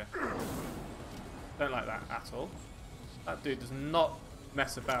 Oh dear. Don't like that at all. That dude does not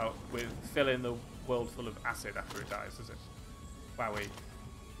mess about with filling the world full of acid after it dies, does it? Wowie.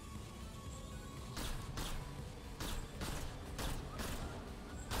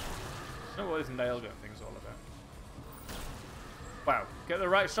 I don't know what this nail gun thing's all about. Wow. Get the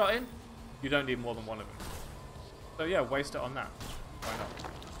right shot in? You don't need more than one of them. So yeah, waste it on that. Why not?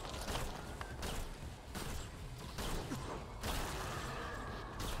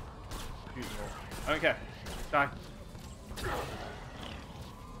 Use them all. I don't care. Die.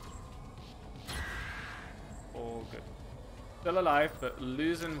 All good. Still alive, but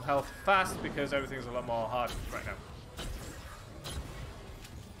losing health fast because everything's a lot more hard right now.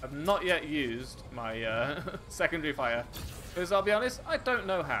 I've not yet used my secondary fire because I'll be honest, I don't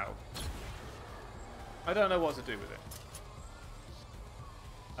know how. I don't know what to do with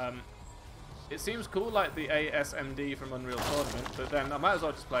it. It seems cool like the ASMD from Unreal Tournament, but then I might as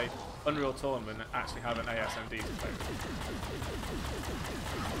well just play Unreal Tournament and actually have an ASMD to play with.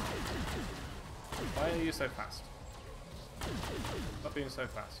 Why are you so fast? Stop being so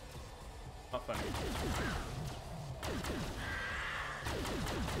fast. Not funny.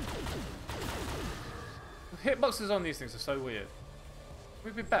 The hitboxes on these things are so weird.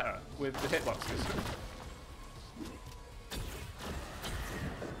 We'd be better with the hitboxes.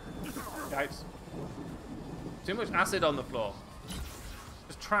 Yikes. Too much acid on the floor.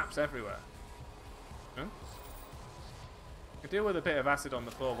 There's traps everywhere. Huh? I can deal with a bit of acid on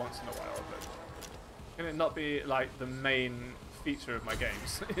the floor once in a while, but can it not be like the main feature of my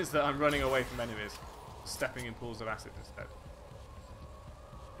games? Is that I'm running away from enemies, stepping in pools of acid instead.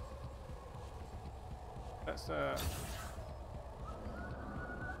 Let's where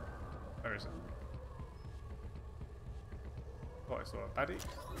is it? What, I saw a baddie?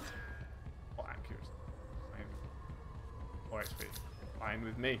 What accuracy? More HP. Fine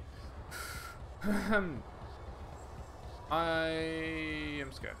with me. I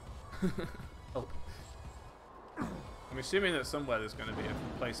am scared. Help. I'm assuming that somewhere there's going to be a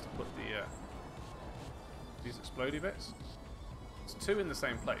place to put the these explodey bits. It's two in the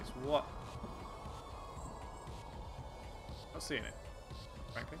same place. What? Not seeing it,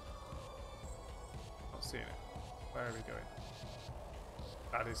 frankly. Not seeing it. Where are we going?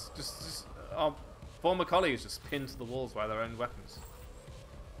 That is just our former colleagues just pinned to the walls by their own weapons.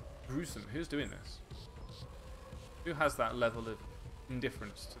 Gruesome. Who's doing this? Who has that level of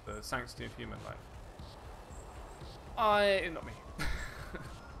indifference to the sanctity of human life? Not me.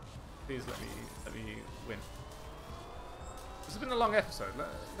 Please let me win. This has been a long episode.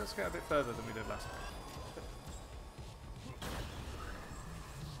 Let's get a bit further than we did last time.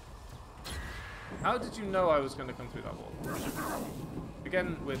 How did you know I was going to come through that wall?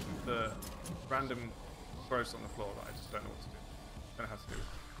 Again, with the random gross on the floor that I just don't know what to do. Don't know how to do it.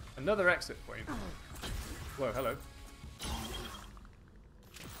 Another exit point. Whoa, hello.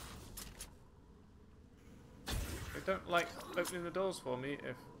 They don't like opening the doors for me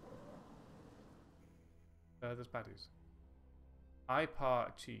if there's baddies. IPAR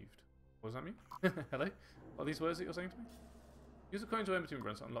achieved. What does that mean? Hello? What are these words that you're saying to me? Use a coin to empty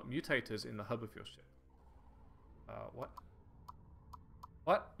runs to unlock mutators in the hub of your ship. What?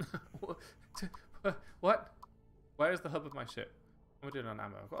 What? What? Where is the hub of my ship? What am I doing on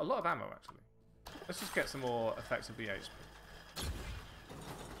ammo? I've got a lot of ammo, actually. Let's just get some more effective BHP.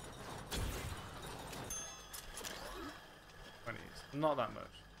 Not that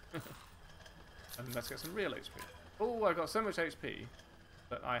much. And let's get some real HP. Oh, I've got so much HP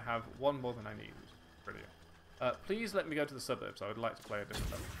that I have one more than I need. Brilliant. Please let me go to the suburbs. I would like to play a different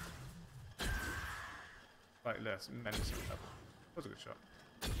level. Like less menacing level. That was a good shot.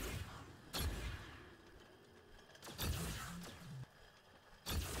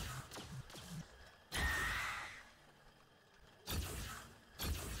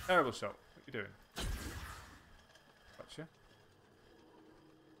 Terrible shot. What are you doing? Gotcha.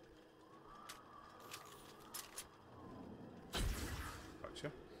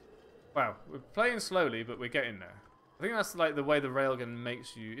 Gotcha. Wow, we're playing slowly, but we're getting there. I think that's like the way the railgun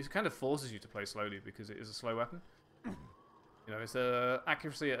makes you. It kind of forces you to play slowly because it is a slow weapon. You know, it's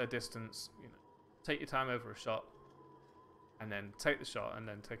accuracy at a distance. You know, take your time over a shot, and then take the shot, and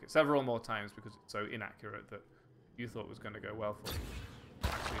then take it several more times because it's so inaccurate that you thought was going to go well for you.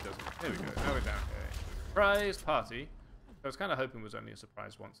 Actually doesn't. Here we go. Now we're down here. Surprise party. I was kind of hoping it was only a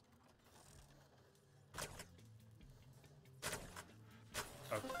surprise once.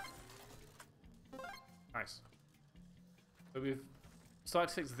 Oh. So we've started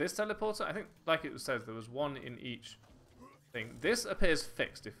to fix this teleporter. I think, like it says, there was one in each thing. This appears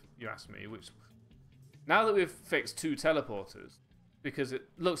fixed, if you ask me, which... Now that we've fixed 2 teleporters, because it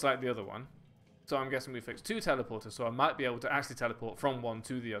looks like the other one, so I'm guessing we fixed 2 teleporters, so I might be able to actually teleport from one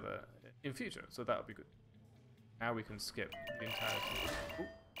to the other in future, so that would be good. Now we can skip the entire thing.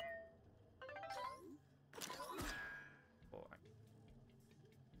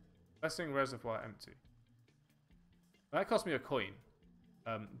 Blessing reservoir empty. That cost me a coin,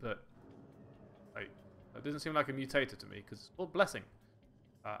 but like, it doesn't seem like a mutator to me, because it's called blessing.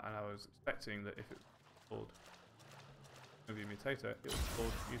 And I was expecting that if it was called maybe mutator, it was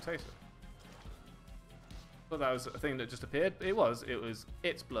called mutator. But that was a thing that just appeared. It was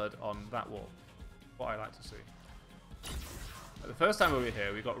its blood on that wall. What I like to see. The first time we were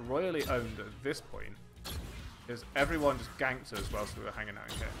here, we got royally owned at this point because everyone just ganked us whilst we were hanging out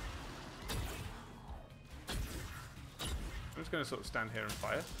in here. I'm just going to sort of stand here and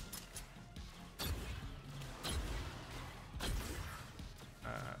fire.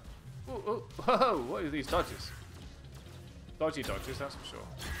 Whoa, what are these dodges? Dodgy dodges, that's for sure.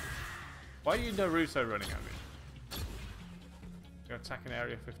 Why are you Naruto running at me? You're attacking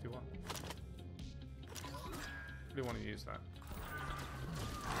Area 51. Really want to use that.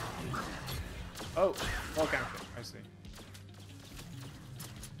 Oh, more ganking, I see.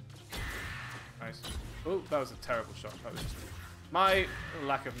 Nice. Oh, that was a terrible shot. That was just my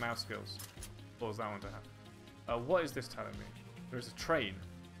lack of mouse skills caused that one to happen. What is this telling me? There is a train.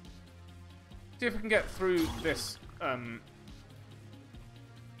 See if we can get through this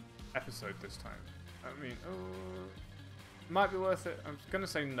episode this time. I mean, might be worth it. I'm going to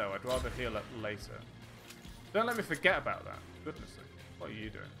say no. I'd rather heal up later. Don't let me forget about that. Goodness sake. What are you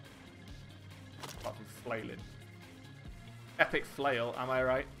doing? Apart from flailing. Epic flail, am I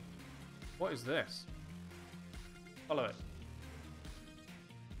right? What is this? Follow it.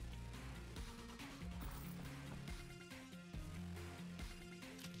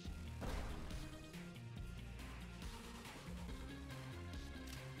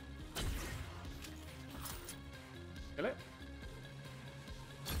 Kill it.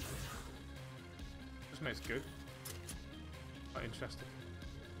 Just makes good. Not interested.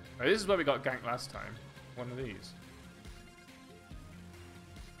 Oh, this is where we got ganked last time. One of these.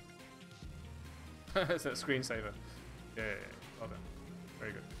 It's that screensaver. Yeah, well done.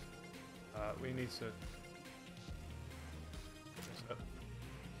 Very good. We need to put this up.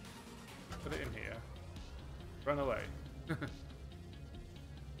 Put it in here. Run away.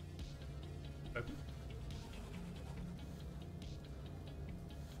 Open.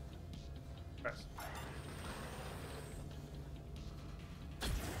 Press.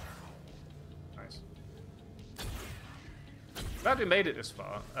 Nice. Glad we made it this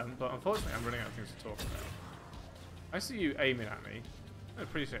far, but unfortunately I'm running out of things to talk about. I see you aiming at me. I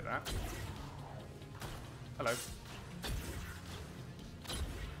appreciate that. Hello.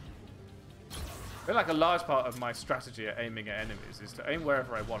 I feel like a large part of my strategy at aiming at enemies is to aim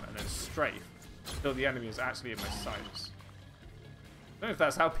wherever I want and then strafe until the enemy is actually in my sights. I don't know if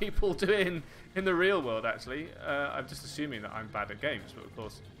that's how people do it in the real world, actually. I'm just assuming that I'm bad at games, but of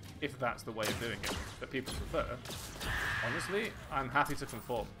course, if that's the way of doing it that people prefer, honestly, I'm happy to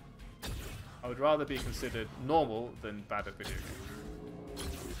conform. I would rather be considered normal than bad at video games.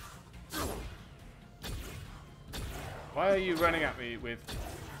 Why are you running at me with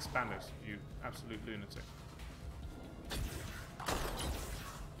expanders, you absolute lunatic?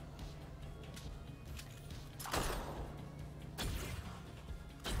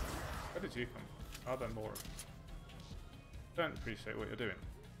 Where did you come from? Are there more of them? Don't appreciate what you're doing.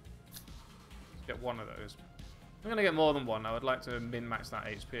 Let's get one of those. I'm going to get more than one. I would like to min-max that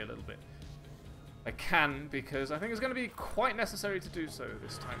HP a little bit. I can, because I think it's going to be quite necessary to do so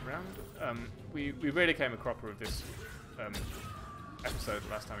this time round. We really came a cropper of this episode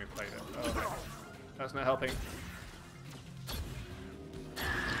last time we played it. Oh, okay. That's not helping.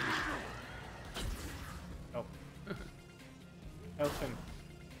 Help. Help him.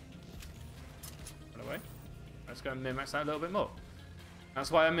 Run away. Let's go and min-max that a little bit more. That's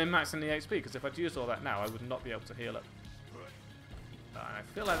why I'm min-maxing the HP, because if I'd used all that now, I would not be able to heal up. And I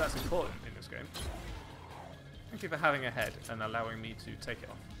feel like that's important in this game. Thank you for having a head and allowing me to take it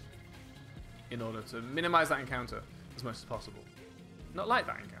off in order to minimize that encounter as much as possible. Not like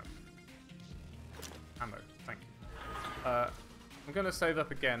that encounter. Ammo, thank you. I'm going to save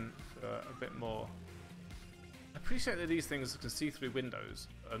up again for a bit more. I appreciate that these things can see through windows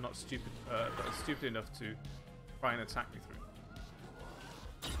are not stupid, but are stupid enough to try and attack me through.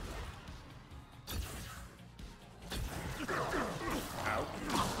 Ow.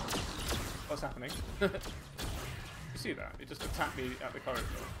 What's happening? see that? It just attacked me at the corridor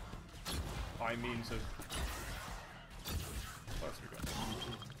by means of... What else have we got?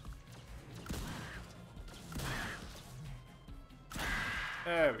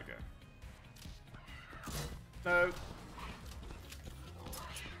 There we go. No.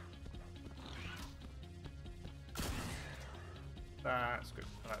 That's good.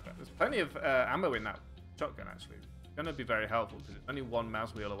 I like that. There's plenty of ammo in that shotgun, actually. It's going to be very helpful because it's only one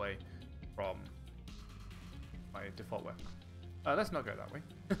mouse wheel away from my default weapon. Let's not go that way.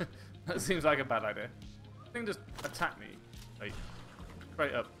 That seems like a bad idea. The thing just attacked me, like,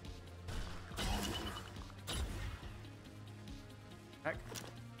 straight up. Heck.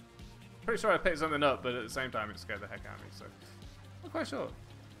 Pretty sure I picked something up, but at the same time it scared the heck out of me, so I'm not quite sure.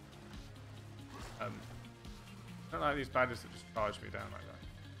 I don't like these badges that just charge me down like that.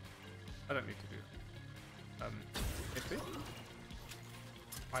 I don't need to do it. 50?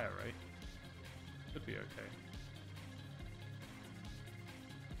 Fire rate. Could be okay.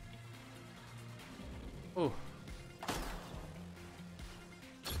 Oh.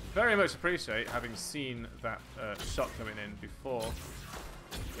 Very much appreciate having seen that shot coming in before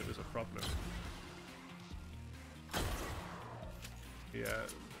it was a problem.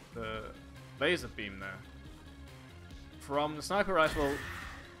 The laser beam there. From the sniper rifle,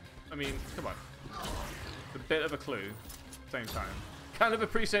 I mean, come on. It's a bit of a clue, same time. Kind of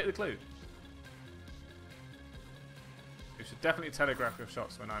appreciate the clue. You should definitely telegraph your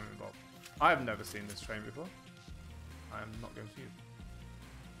shots when I'm involved. I've never seen this train before. I'm not going to use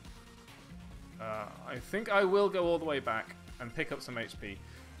it. I think I will go all the way back and pick up some HP.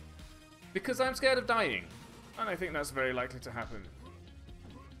 Because I'm scared of dying. And I think that's very likely to happen.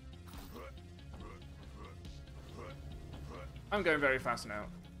 I'm going very fast now.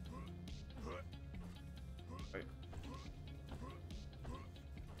 Wait.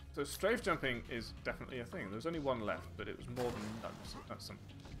 So strafe jumping is definitely a thing. There's only one left, but it was more than none. So that's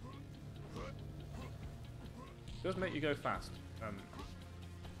something. It does make you go fast. Go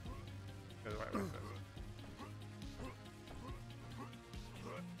the right way first.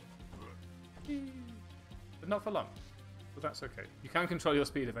 But not for long. But that's okay. You can control your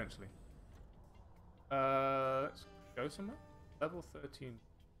speed eventually. Let's go somewhere. Level 13.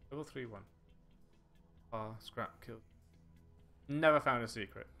 Level 3-1. Scrap killed. Never found a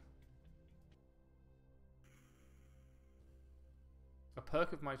secret. A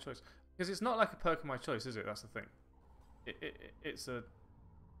perk of my choice. Because it's not like a perk of my choice, is it? That's the thing. It's a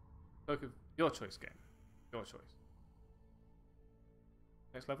perk of your choice game. Your choice.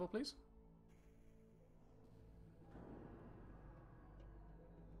 Next level, please.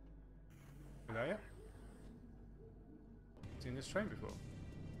 You there yet? Seen this train before.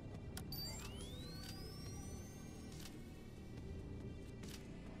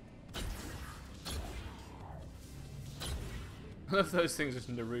 I love those things just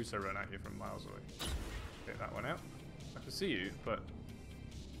Naruto run at you from miles away. Get that one out. I can see you, but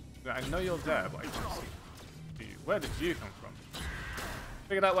I know you're there, but I can't see you. Where did you come from?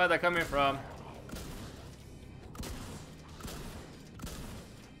 Figured out where they're coming from.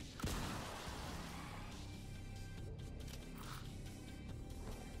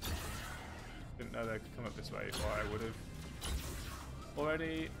 Didn't know they could come up this way, or I would have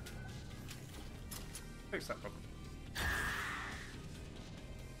already fixed that problem.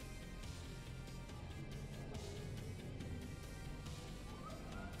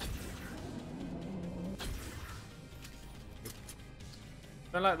 I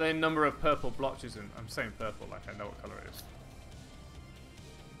don't like the number of purple blotches in. I'm saying purple like I know what colour it is.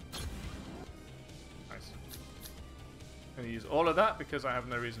 Nice. I'm going to use all of that because I have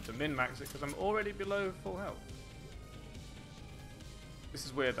no reason to min-max it because I'm already below full health. This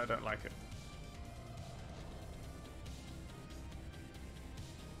is weird, I don't like it.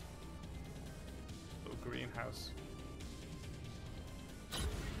 Little greenhouse.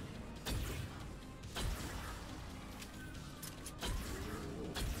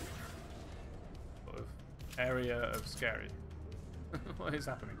 Area of scary. What is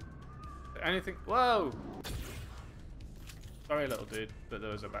happening? Anything? Whoa! Sorry, little dude, but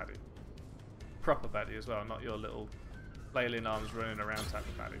there was a baddie. Proper baddie as well, not your little flailing arms running around type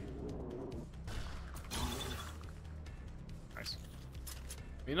of baddie. Nice.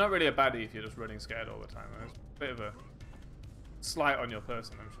 You're not really a baddie if you're just running scared all the time. It's a bit of a slight on your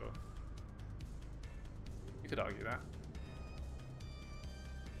person, I'm sure. You could argue that.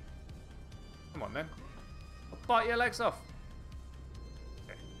 Come on then. I'll bite your legs off.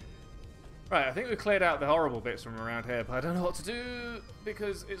 Okay. Right, I think we've cleared out the horrible bits from around here, but I don't know what to do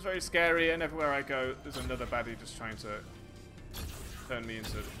because it's very scary and everywhere I go there's another baddie just trying to turn me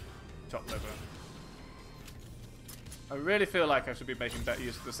into chopped liver. I really feel like I should be making better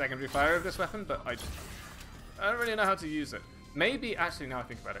use of the secondary fire of this weapon, but I don't really know how to use it. Maybe, actually, now I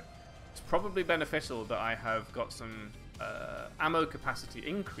think about it, it's probably beneficial that I have got some ammo capacity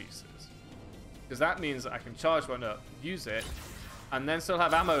increases. Because that means that I can charge one up, use it, and then still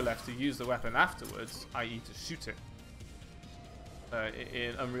have ammo left to use the weapon afterwards, i.e. to shoot it.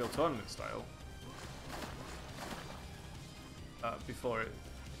 In Unreal Tournament style. Before it,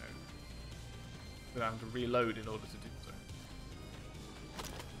 you know, without having to reload in order to do so.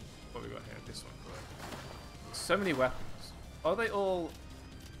 What have we got here? This one. So many weapons. Are they all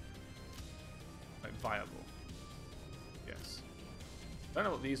like viable? Yes. I don't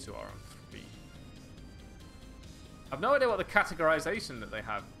know what these two are on 3. I've no idea what the categorization that they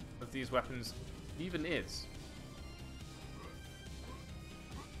have of these weapons even is.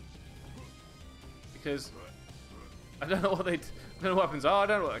 Because I don't know what I don't know what weapons are, I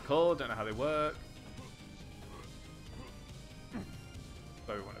don't know what they're called, don't know how they work.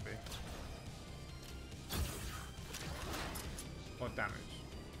 Where we want to be. More damage.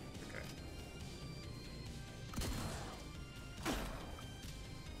 Okay.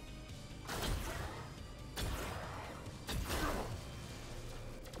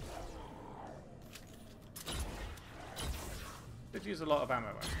 Did use a lot of ammo,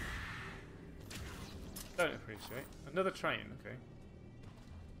 actually. Don't appreciate. Another train, okay.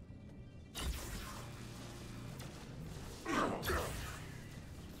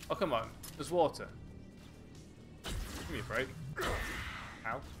 Oh, come on. There's water. Give me a break.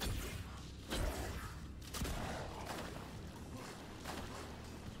 Ow.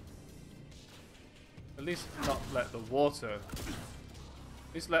 At least not let the water...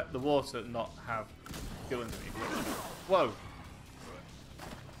 At least let the water not have skill underneath. Whoa!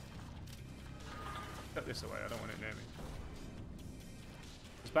 Get this away, I don't want it near me.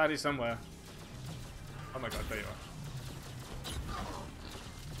 There's baddie somewhere. Oh my god, there you are.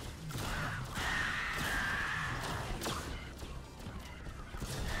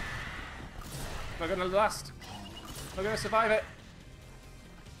 Not gonna last. Not gonna survive it.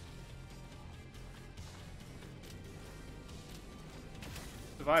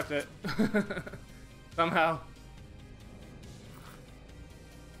 Survived it. Somehow.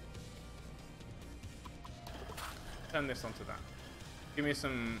 Turn this onto that. Give me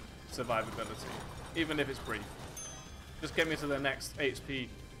some survivability, even if it's brief. Just get me to the next HP.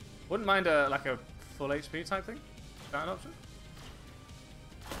 Wouldn't mind like a full HP type thing. Is that an option?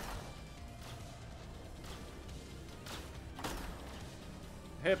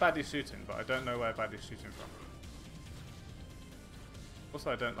 I hear baddie shooting, but I don't know where baddie's shooting from. Also,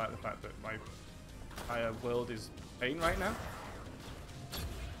 I don't like the fact that my entire world is pain right now.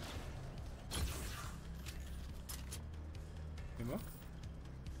 Any more?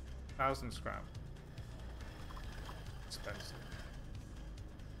 1,000 scrap. Expensive.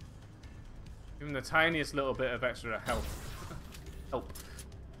 Even the tiniest little bit of extra help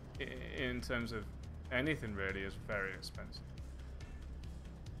in terms of anything really is very expensive.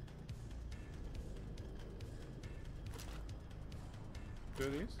 Two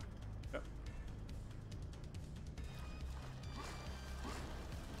of these? Yep.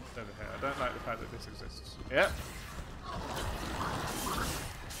 It's over here. I don't like the fact that this exists. Yep.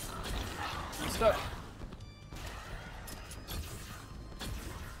 I'm stuck.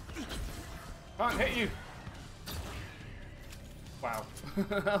 Can't hit you. Wow.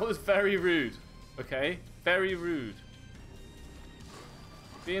 That was very rude. Okay? Very rude.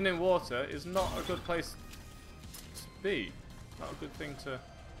 Being in water is not a good place to be. Not a good thing to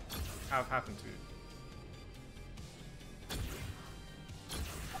have happen to you.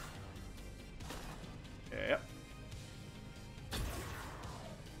 Yep.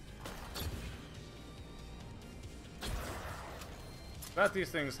 Glad these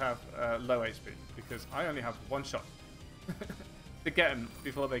things have low HP, because I only have one shot to get them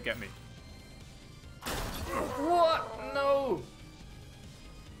before they get me. What? No!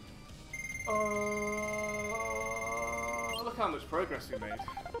 Look how much progress we made.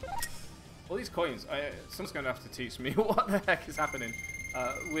 All these coins, someone's going to have to teach me what the heck is happening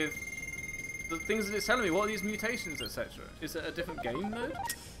with the things that it's telling me. What are these mutations, etc.? Is it a different game mode?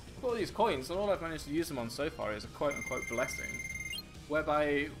 All these coins, and all I've managed to use them on so far is a quote-unquote blessing,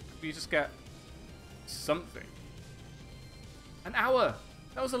 whereby you just get something. An hour!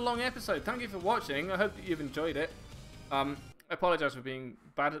 That was a long episode. Thank you for watching. I hope that you've enjoyed it. I apologise for being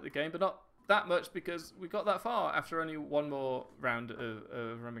bad at the game, but not that much, because we got that far after only one more round of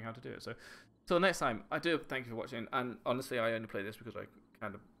remembering how to do it. So, till next time, I do thank you for watching. And honestly, I only play this because I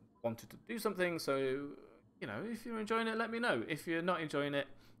kind of wanted to do something. So, you know, if you're enjoying it, let me know. If you're not enjoying it,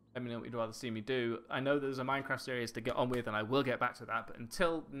 Let me know what you'd rather see me do. I know there's a Minecraft series to get on with, and I will get back to that. But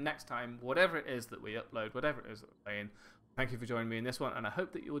until next time, whatever it is that we upload, whatever it is that we're playing, thank you for joining me in this one, and I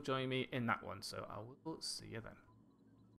hope that you will join me in that one. So I will see you then.